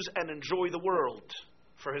use and enjoy the world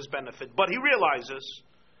for his benefit. But he realizes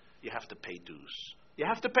you have to pay dues. You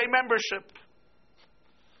have to pay membership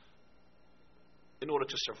in order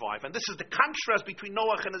to survive. And this is the contrast between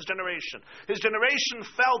Noah and his generation. His generation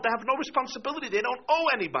felt they have no responsibility. They don't owe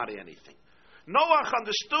anybody anything. Noah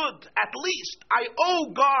understood, at least, I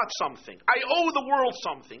owe God something. I owe the world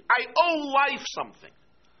something. I owe life something.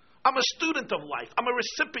 I'm a student of life. I'm a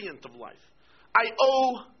recipient of life. I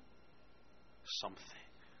owe something.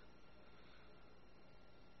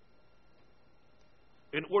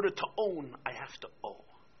 In order to own, I have to owe.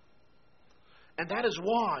 And that is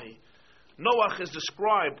why Noach is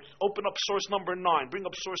described. Open up source number 9. Bring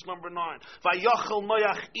up source number 9. Vayachal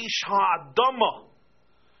Noach ish ha'adama.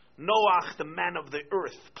 Noach, the man of the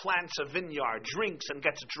earth, plants a vineyard, drinks and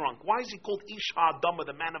gets drunk. Why is he called Ish HaAdama,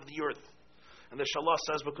 the man of the earth? And the Shalah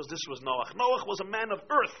says because this was Noach. Noach was a man of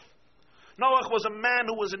earth. Noach was a man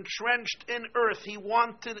who was entrenched in earth. He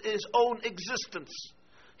wanted his own existence.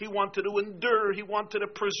 He wanted to endure. He wanted to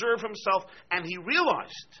preserve himself. And he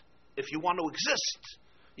realized, if you want to exist,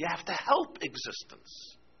 you have to help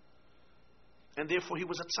existence. And therefore he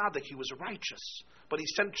was a tzaddik. He was righteous. But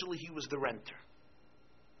essentially he was the renter.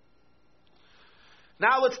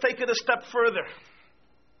 Now let's take it a step further.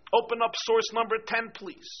 Open up source number 10,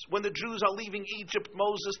 please. When the Jews are leaving Egypt,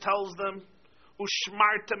 Moses tells them,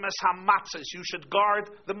 Ushmartem es hamatzes. You should guard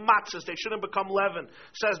the matzahs. They shouldn't become leaven.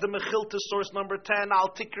 Says the Mechilta, source number 10, Al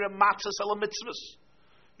tikra matzahs el mitzvahs.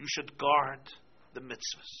 You should guard the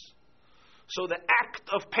mitzvahs. So the act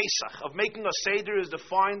of Pesach, of making a Seder, is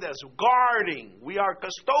defined as guarding. We are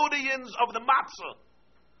custodians of the matzah.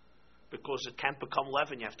 Because it can't become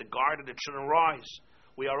leaven. You have to guard it. It shouldn't rise.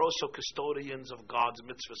 We are also custodians of God's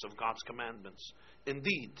mitzvahs, of God's commandments.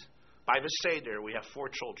 Indeed, by the Seder, we have 4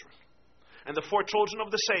 children. And the 4 children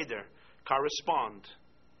of the Seder correspond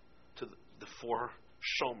to the 4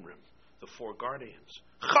 Shomrim, the 4 guardians.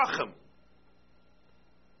 Chacham,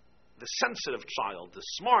 the sensitive child, the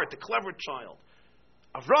smart, the clever child.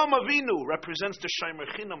 Avraham Avinu represents the Shomer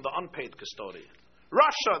Chinam, the unpaid custodian.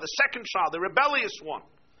 Rasha, the second child, the rebellious one.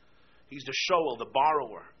 He's the Shoel, the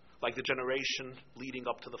borrower, like the generation leading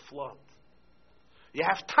up to the flood. You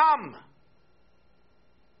have Tam,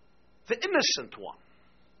 the innocent one,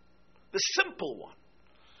 the simple one,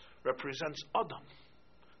 represents Adam,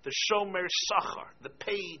 the Shomer Sachar, the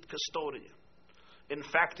paid custodian. In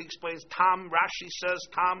fact, he explains Tam, Rashi says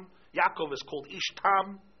Tam, Yaakov is called Ish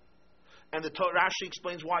Tam, and the Rashi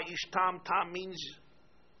explains why Ish Tam. Tam means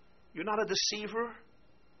you're not a deceiver,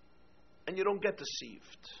 and you don't get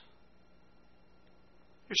deceived.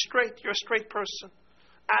 You're straight. You're a straight person.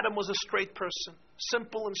 Adam was a straight person.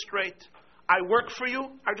 Simple and straight. I work for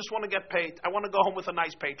you. I just want to get paid. I want to go home with a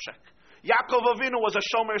nice paycheck. Yaakov Avinu was a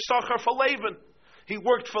Shomer Sachar for Laban. He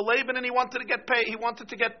worked for Laban and he wanted to get paid. He wanted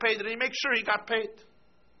to get paid and he made sure he got paid.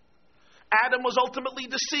 Adam was ultimately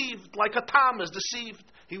deceived, like a Tam is deceived.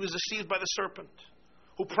 He was deceived by the serpent,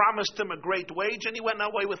 who promised him a great wage, and he went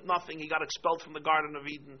away with nothing. He got expelled from the Garden of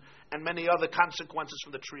Eden, and many other consequences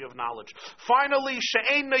from the tree of knowledge. Finally,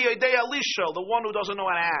 She'ein Yedei Elisha, the one who doesn't know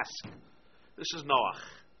how to ask. This is Noach.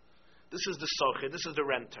 This is the Socher. This is the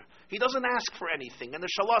renter. He doesn't ask for anything. And the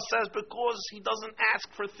Shalah says because he doesn't ask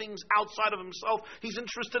for things outside of himself, he's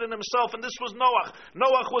interested in himself. And this was Noach.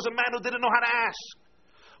 Noach was a man who didn't know how to ask.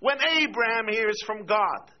 When Abraham hears from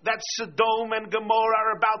God that Sodom and Gomorrah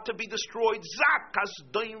are about to be destroyed,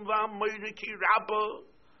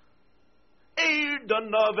 I'm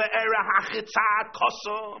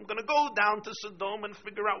going to go down to Sodom and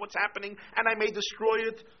figure out what's happening, and I may destroy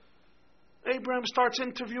it. Abraham starts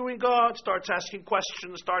interviewing God, starts asking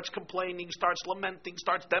questions, starts complaining, starts lamenting,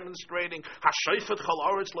 starts demonstrating.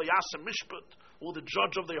 Will the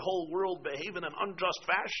judge of the whole world behave in an unjust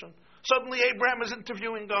fashion? Suddenly Abraham is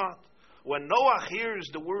interviewing God. When Noach hears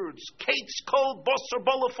the words, Kates kol bosser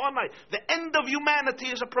bolafonai, the end of humanity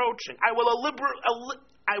is approaching. I will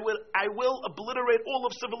obliterate all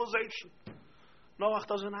of civilization. Noach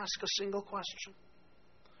doesn't ask a single question.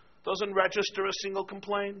 Doesn't register a single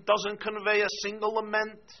complaint, doesn't convey a single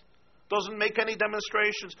lament, doesn't make any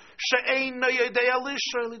demonstrations. She'ein yedei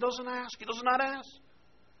Elisha, he doesn't ask, he does not ask.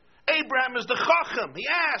 Abraham is the Chacham, he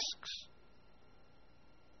asks.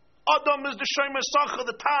 Adam is the Shomer Sachar,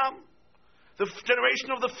 the Tam. The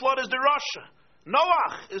generation of the flood is the Rasha.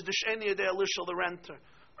 Noach is the She'ein yedei Elisha, the renter.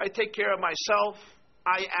 I take care of myself,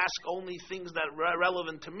 I ask only things that are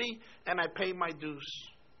relevant to me, and I pay my dues.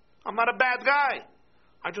 I'm not a bad guy.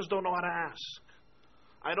 I just don't know how to ask.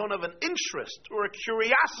 I don't have an interest or a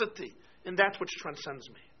curiosity in that which transcends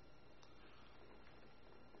me.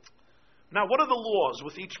 Now, what are the laws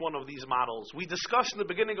with each one of these models? We discussed in the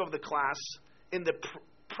beginning of the class, in the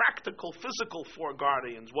practical, physical 4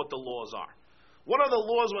 guardians, what the laws are. What are the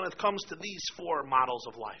laws when it comes to these 4 models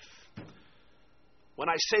of life? When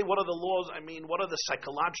I say what are the laws, I mean what are the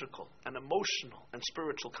psychological and emotional and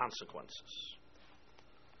spiritual consequences?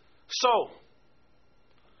 So,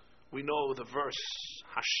 we know the verse,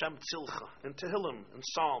 Hashem Tzilcha, in Tehillim, in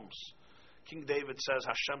Psalms. King David says,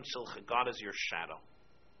 Hashem Tzilcha, God is your shadow.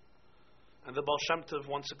 And the Baal Shem Tov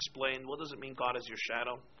once explained, what does it mean God is your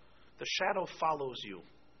shadow? The shadow follows you.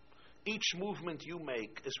 Each movement you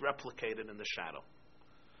make is replicated in the shadow.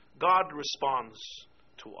 God responds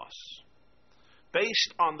to us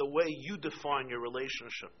based on the way you define your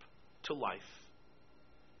relationship to life,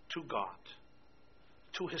 to God,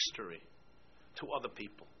 to history, to other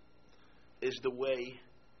people. is the way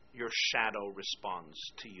your shadow responds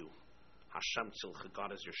to you. Hashem Tzilcha,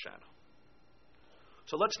 God is your shadow.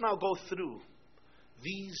 So let's now go through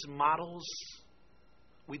these models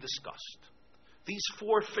we discussed. These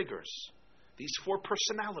four figures, these four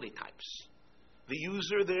personality types. The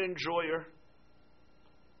user, the enjoyer,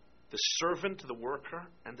 the servant, the worker,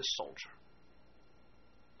 and the soldier.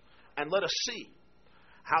 And let us see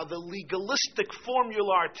how the legalistic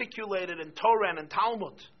formula articulated in Torah and in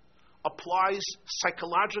Talmud applies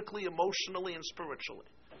psychologically, emotionally, and spiritually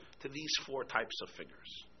to these four types of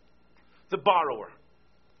figures. The borrower.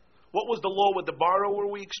 What was the law with the borrower?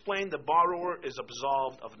 We explained the borrower is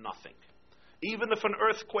absolved of nothing. Even if an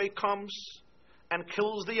earthquake comes and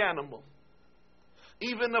kills the animal,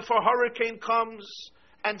 even if a hurricane comes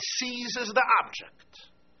and seizes the object,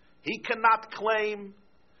 he cannot claim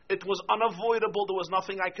it was unavoidable, there was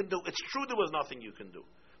nothing I can do. It's true there was nothing you can do,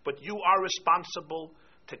 but you are responsible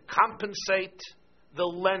to compensate the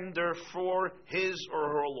lender for his or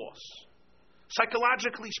her loss.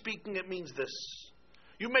 Psychologically speaking, it means this.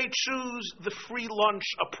 You may choose the free lunch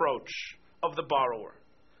approach of the borrower,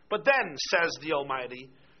 but then, says the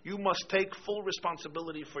Almighty, you must take full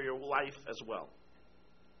responsibility for your life as well.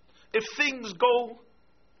 If things go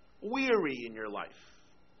weary in your life,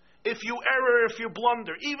 if you err, if you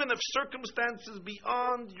blunder, even if circumstances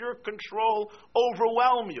beyond your control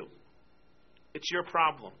overwhelm you, it's your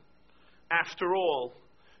problem. After all,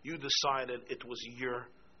 you decided it was your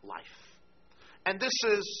life. And this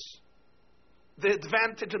is the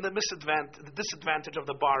advantage and the disadvantage of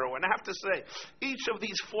the borrower. And I have to say, each of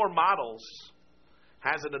these four models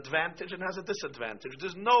has an advantage and has a disadvantage.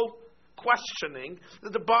 There's no questioning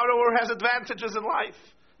that the borrower has advantages in life.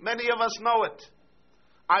 Many of us know it.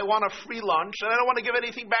 I want a free lunch and I don't want to give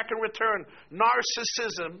anything back in return.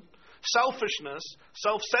 Narcissism, selfishness,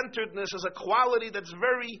 self-centeredness is a quality that's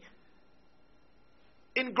very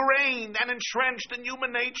ingrained and entrenched in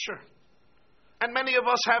human nature. And many of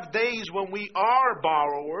us have days when we are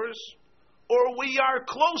borrowers or we are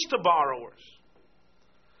close to borrowers.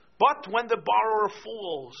 But when the borrower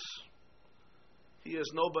falls, he has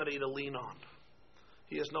nobody to lean on.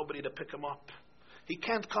 He has nobody to pick him up. He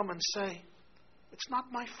can't come and say, it's not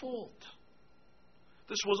my fault.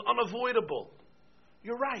 This was unavoidable.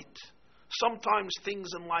 You're right. Sometimes things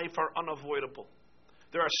in life are unavoidable.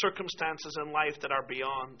 There are circumstances in life that are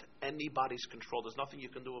beyond anybody's control. There's nothing you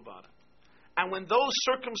can do about it. And when those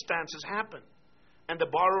circumstances happen and the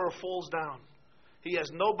borrower falls down, he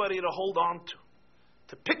has nobody to hold on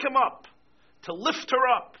to pick him up, to lift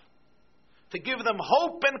her up, to give them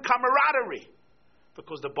hope and camaraderie,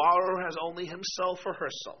 because the borrower has only himself or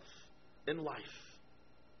herself in life.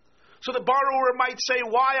 So the borrower might say,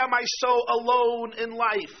 why am I so alone in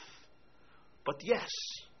life? But yes,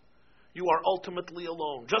 you are ultimately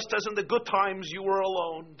alone. Just as in the good times you were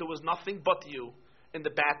alone, there was nothing but you. In the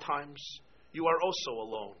bad times, you are also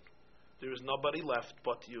alone. There is nobody left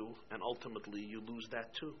but you, and ultimately you lose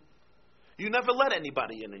that too. You never let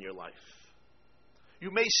anybody in your life.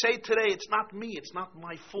 You may say today, it's not me, it's not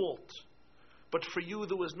my fault. But for you,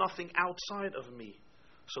 there was nothing outside of me.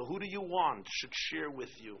 So who do you want should share with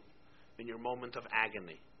you in your moment of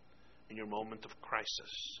agony, in your moment of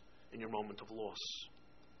crisis, in your moment of loss?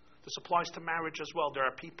 This applies to marriage as well. There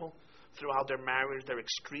are people throughout their marriage, they're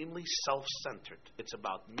extremely self-centered. It's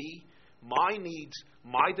about me, my needs,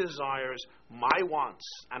 my desires, my wants.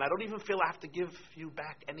 And I don't even feel I have to give you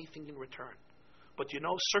back anything in return. But you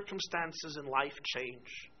know, circumstances in life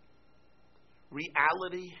change.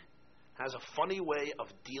 Reality has a funny way of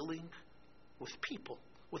dealing with people,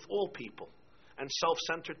 with all people, and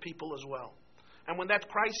self-centered people as well. And when that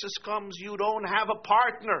crisis comes, you don't have a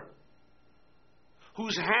partner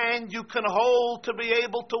whose hand you can hold to be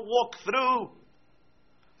able to walk through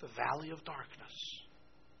the valley of darkness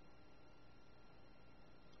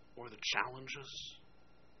or the challenges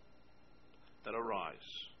that arise,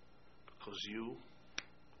 because you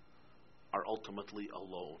are ultimately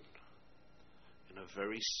alone in a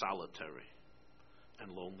very solitary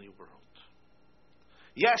and lonely world.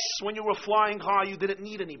 Yes, when you were flying high, you didn't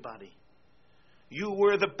need anybody. You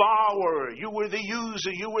were the borrower, you were the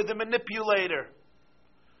user, you were the manipulator.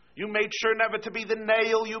 You made sure never to be the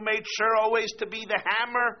nail, you made sure always to be the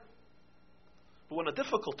hammer. But when a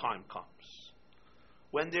difficult time comes,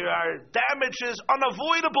 when there are damages,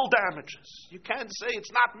 unavoidable damages, you can't say,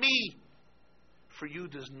 it's not me. For you,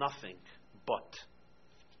 there's nothing but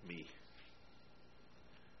me.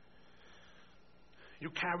 You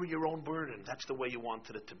carry your own burden. That's the way you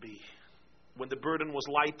wanted it to be. When the burden was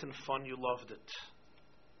light and fun, you loved it.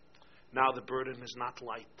 Now the burden is not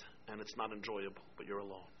light and it's not enjoyable, but you're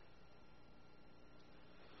alone.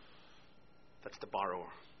 That's the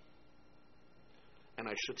borrower. And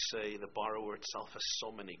I should say the borrower itself has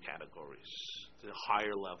so many categories. The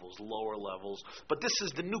higher levels, lower levels. But this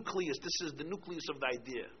is the nucleus. This is the nucleus of the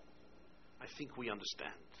idea. I think we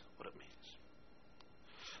understand what it means.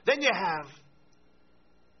 Then you have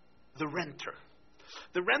the renter.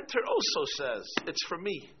 The renter also says, it's for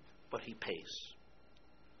me, but he pays.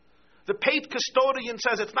 The paid custodian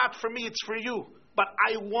says, it's not for me, it's for you, but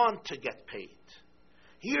I want to get paid.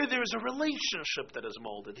 Here there's a relationship that is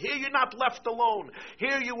molded. Here you're not left alone.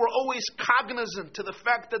 Here you were always cognizant to the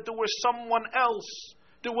fact that there was someone else.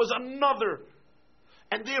 There was another.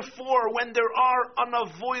 And therefore, when there are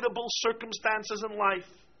unavoidable circumstances in life,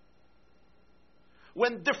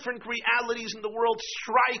 when different realities in the world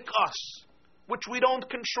strike us, which we don't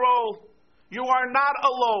control, you are not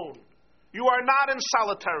alone. You are not in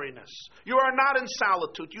solitariness. You are not in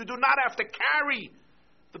solitude. You do not have to carry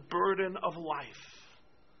the burden of life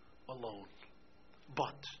alone.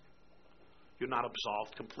 But you're not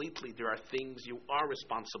absolved completely. There are things you are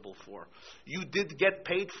responsible for. You did get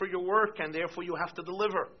paid for your work, and therefore you have to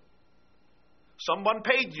deliver. Someone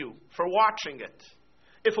paid you for watching it.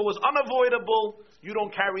 If it was unavoidable, you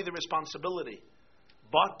don't carry the responsibility.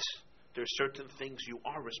 But there are certain things you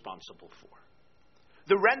are responsible for.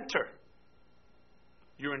 The renter,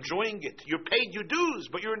 you're enjoying it. You're paid your dues,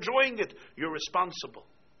 but you're enjoying it. You're responsible.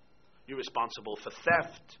 You're responsible for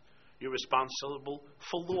theft. You're responsible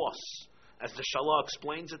for loss. As the Shalah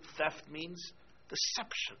explains it, theft means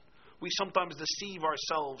deception. We sometimes deceive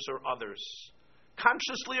ourselves or others,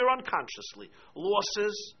 consciously or unconsciously.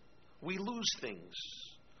 Losses, we lose things.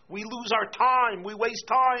 We lose our time. We waste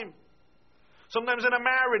time. Sometimes in a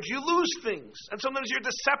marriage, you lose things. And sometimes you're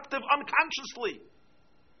deceptive unconsciously.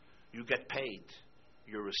 You get paid.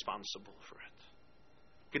 You're responsible for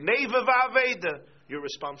it. Gneva va'aveda, you're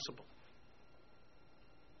responsible.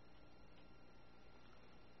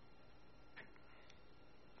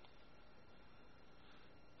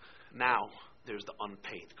 Now, there's the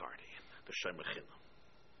unpaid guardian, the shemechinam.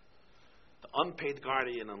 The unpaid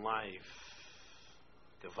guardian in life,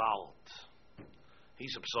 Gewalt,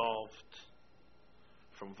 he's absolved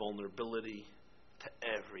from vulnerability to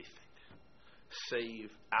everything, save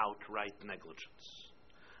outright negligence.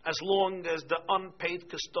 As long as the unpaid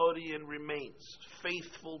custodian remains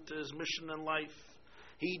faithful to his mission in life,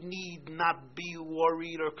 he need not be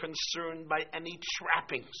worried or concerned by any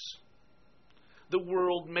trappings the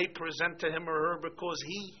world may present to him or her, because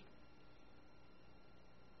he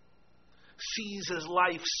sees his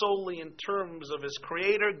life solely in terms of his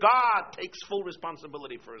Creator. God takes full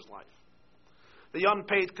responsibility for his life. The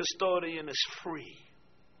unpaid custodian is free.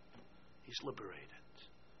 He's liberated.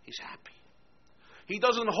 He's happy. He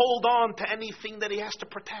doesn't hold on to anything that he has to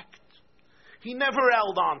protect. He never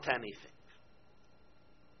held on to anything.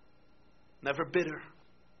 Never bitter.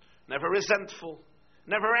 Never resentful.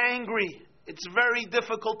 Never angry. It's very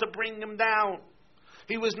difficult to bring him down.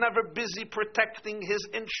 He was never busy protecting his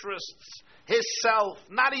interests, his self,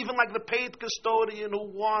 not even like the paid custodian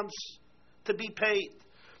who wants to be paid.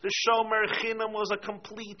 The Shomer Chinam was a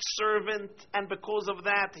complete servant, and because of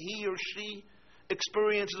that, he or she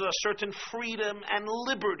experiences a certain freedom and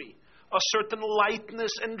liberty, a certain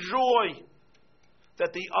lightness and joy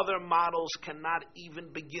that the other models cannot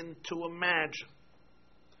even begin to imagine.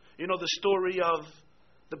 You know the story of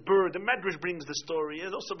the bird. The Medrash brings the story.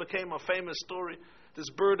 It also became a famous story. This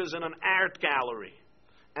bird is in an art gallery,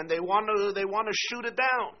 and they want to shoot it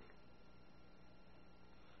down.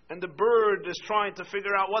 And the bird is trying to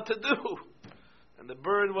figure out what to do. And the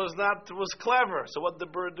bird was clever. So what did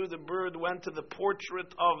the bird do? The bird went to the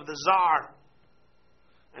portrait of the Tsar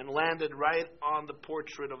and landed right on the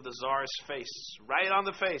portrait of the Tsar's face. Right on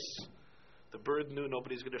the face. The bird knew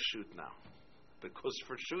nobody's going to shoot now. Because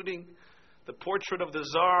for shooting the portrait of the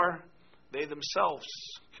Tsar, they themselves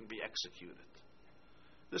can be executed.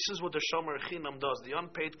 This is what the Shomer Chinam does. The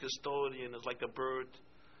unpaid custodian is like a bird,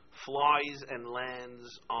 flies and lands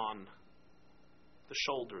on the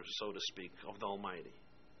shoulders, so to speak, of the Almighty.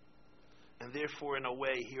 And therefore, in a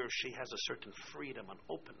way, he or she has a certain freedom and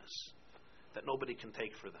openness that nobody can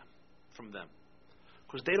take from them.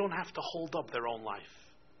 Because they don't have to hold up their own life.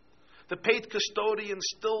 The paid custodian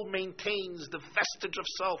still maintains the vestige of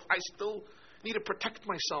self. I still need to protect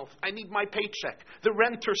myself. I need my paycheck. The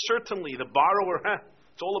renter, certainly. The borrower,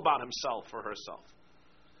 it's all about himself or herself.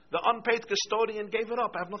 The unpaid custodian gave it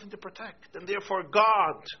up. I have nothing to protect. And therefore,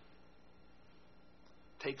 God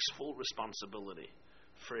takes full responsibility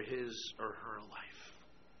for his or her life.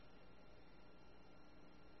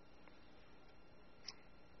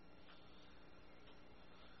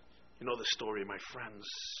 You know the story, my friends,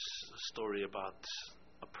 the story about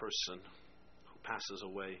a person passes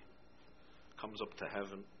away, comes up to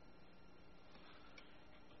heaven.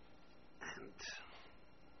 And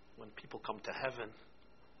when people come to heaven,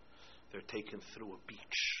 they're taken through a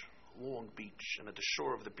beach, a long beach, and at the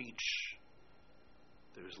shore of the beach,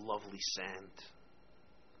 there's lovely sand.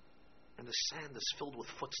 And the sand is filled with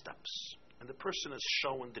footsteps. And the person is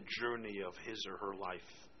shown the journey of his or her life.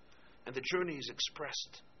 And the journey is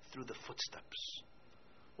expressed through the footsteps.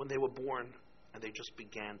 When they were born and they just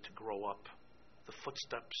began to grow up, the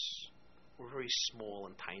footsteps were very small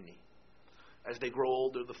and tiny. As they grow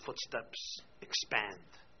older, the footsteps expand.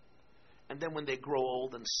 And then when they grow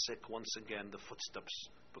old and sick, once again, the footsteps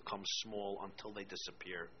become small until they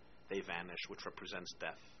disappear. They vanish, which represents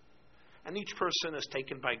death. And each person is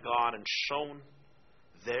taken by God and shown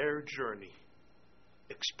their journey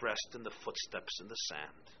expressed in the footsteps in the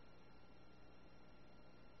sand.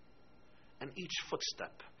 And each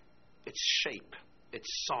footstep, its shape, its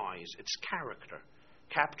size, its character,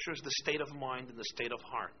 captures the state of mind and the state of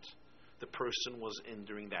heart the person was in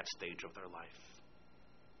during that stage of their life.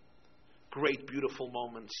 Great, beautiful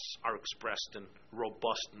moments are expressed in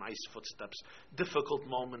robust, nice footsteps. Difficult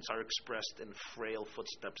moments are expressed in frail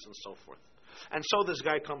footsteps and so forth. And so this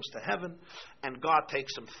guy comes to heaven, and God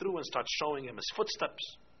takes him through and starts showing him his footsteps.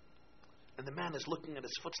 And the man is looking at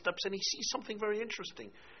his footsteps, and he sees something very interesting.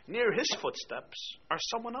 Near his footsteps are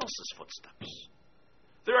someone else's footsteps.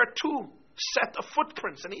 There are two set of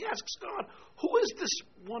footprints, and he asks God, who is this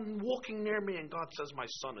one walking near me? And God says, my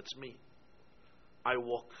son, it's me. I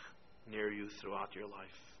walk near you throughout your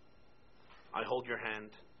life. I hold your hand.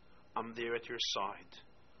 I'm there at your side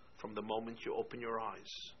from the moment you open your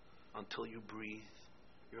eyes until you breathe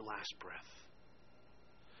your last breath.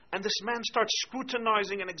 And this man starts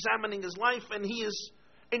scrutinizing and examining his life, and he is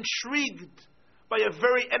intrigued by a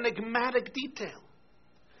very enigmatic detail.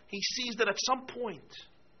 He sees that at some point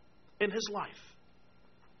in his life,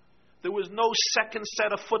 there was no second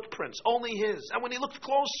set of footprints, only his. And when he looked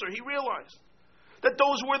closer, he realized that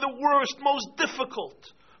those were the worst, most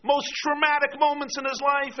difficult, most traumatic moments in his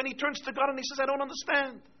life. And he turns to God and he says, I don't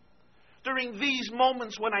understand. During these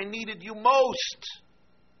moments when I needed you most,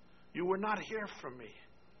 you were not here for me.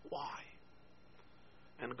 Why?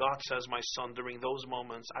 And God says, my son, during those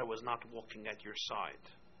moments, I was not walking at your side.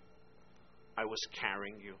 I was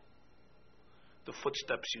carrying you. The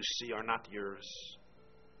footsteps you see are not yours.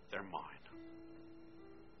 They're mine.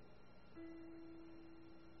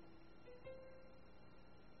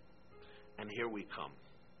 And here we come,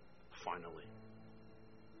 finally,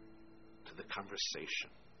 to the conversation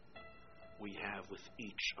we have with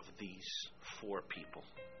each of these four people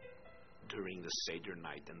during the Seder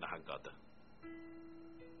night in the Haggadah.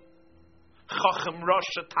 Chacham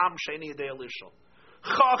Rasha Tam Sheni Yedei Elishal.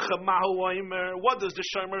 Chacham Mahu Oimer. What does the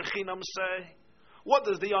Shomer Chinam say? What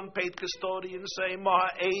does the unpaid custodian say? Maha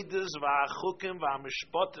Eides Va'achukim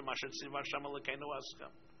Va'amishpotim Asher Tziva Hashem Elokeinu Aschem.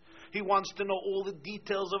 He wants to know all the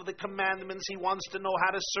details of the commandments. He wants to know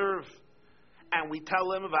how to serve. And we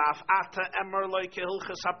tell him, V'af ata emer loy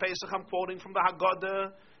kehilchas haPesach, I'm quoting from the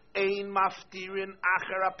Haggadah, Ein maftirin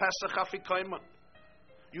acher haPesach hafikoyman.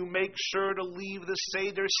 You make sure to leave the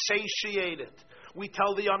Seder satiated. We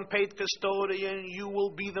tell the unpaid custodian, you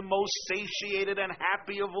will be the most satiated and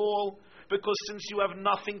happy of all, because since you have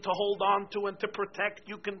nothing to hold on to and to protect,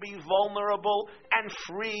 you can be vulnerable and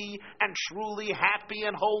free and truly happy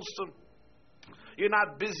and wholesome. You're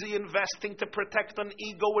not busy investing to protect an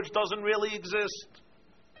ego which doesn't really exist.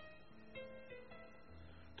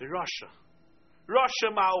 The Rasha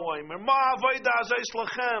Ma'oimer, Ma'avoida Azais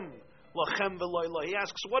Lachem, Lachem V'loy. He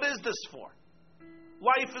asks, what is this for?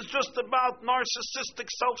 Life is just about narcissistic,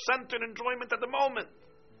 self-centered enjoyment at the moment.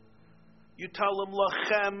 You tell him,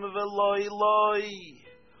 Lachem V'loy loy.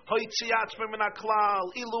 Hoitziatzmer min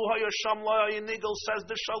haklal. Ilu hayasham loy nigel, says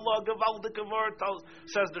the Shalah. Gewaldige Wort,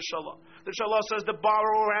 says the Shalah. The Shalah says the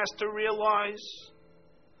borrower has to realize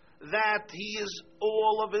that he is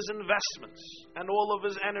all of his investments and all of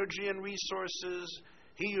his energy and resources,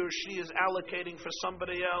 he or she is allocating for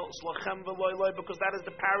somebody else. Lachem V'loy loy, because that is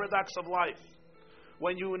the paradox of life.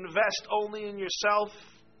 When you invest only in yourself,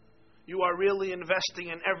 you are really investing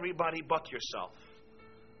in everybody but yourself.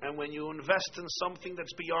 And when you invest in something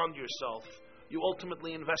that's beyond yourself, you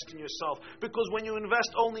ultimately invest in yourself. Because when you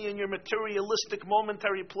invest only in your materialistic,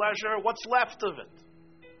 momentary pleasure, what's left of it?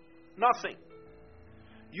 Nothing.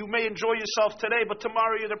 You may enjoy yourself today, but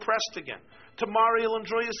tomorrow you're depressed again. Tomorrow you'll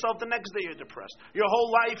enjoy yourself, the next day you're depressed. Your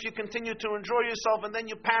whole life you continue to enjoy yourself, and then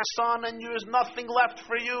you pass on and there's nothing left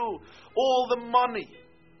for you. All the money,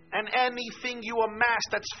 And anything you amass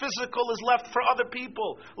that's physical is left for other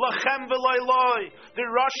people. Lachem v'loi loi. The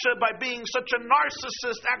Rasha, by being such a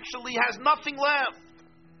narcissist, actually has nothing left.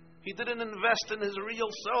 He didn't invest in his real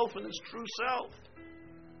self, in his true self.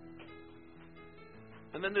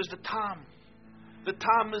 And then there's the Tam. The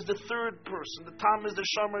Tam is the third person. The Tam is the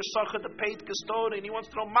Shomer Sacha, the paid custodian. He wants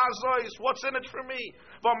to know, Mazois, what's in it for me?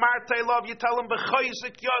 V'amarte love, you tell him,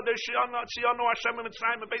 B'chayzik yader shi'anu Hashem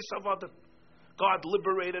Mitzrayim beis avodim. God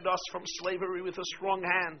liberated us from slavery with a strong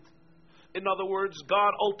hand. In other words,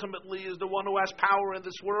 God ultimately is the one who has power in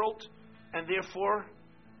this world, and therefore,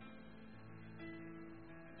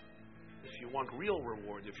 if you want real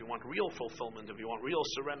reward, if you want real fulfillment, if you want real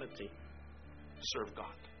serenity, serve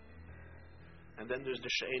God. And then there's the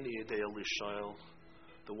She'eni Yedei Lishail,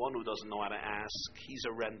 the one who doesn't know how to ask. He's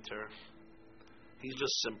a renter. He's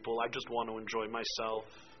just simple. I just want to enjoy myself,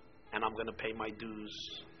 and I'm going to pay my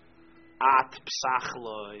dues. At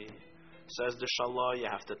psachloi, says the Shalah, you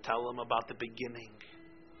have to tell him about the beginning.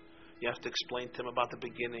 You have to explain to him about the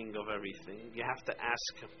beginning of everything. You have to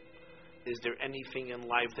ask him, is there anything in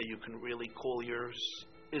life that you can really call yours?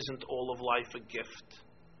 Isn't all of life a gift?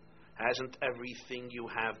 Hasn't everything you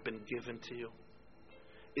have been given to you?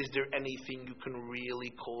 Is there anything you can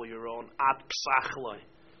really call your own? At psachloi,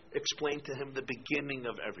 explain to him the beginning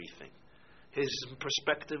of everything. His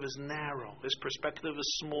perspective is narrow. His perspective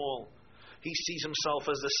is small. He sees himself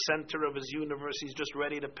as the center of his universe. He's just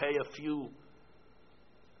ready to pay a few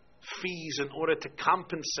fees in order to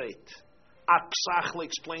compensate. At psachloi,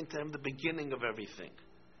 explain to him the beginning of everything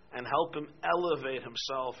and help him elevate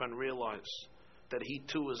himself and realize that he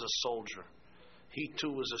too is a soldier. He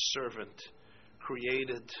too is a servant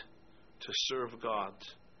created to serve God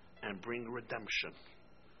and bring redemption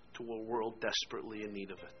to a world desperately in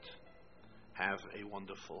need of it. Have a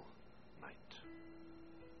wonderful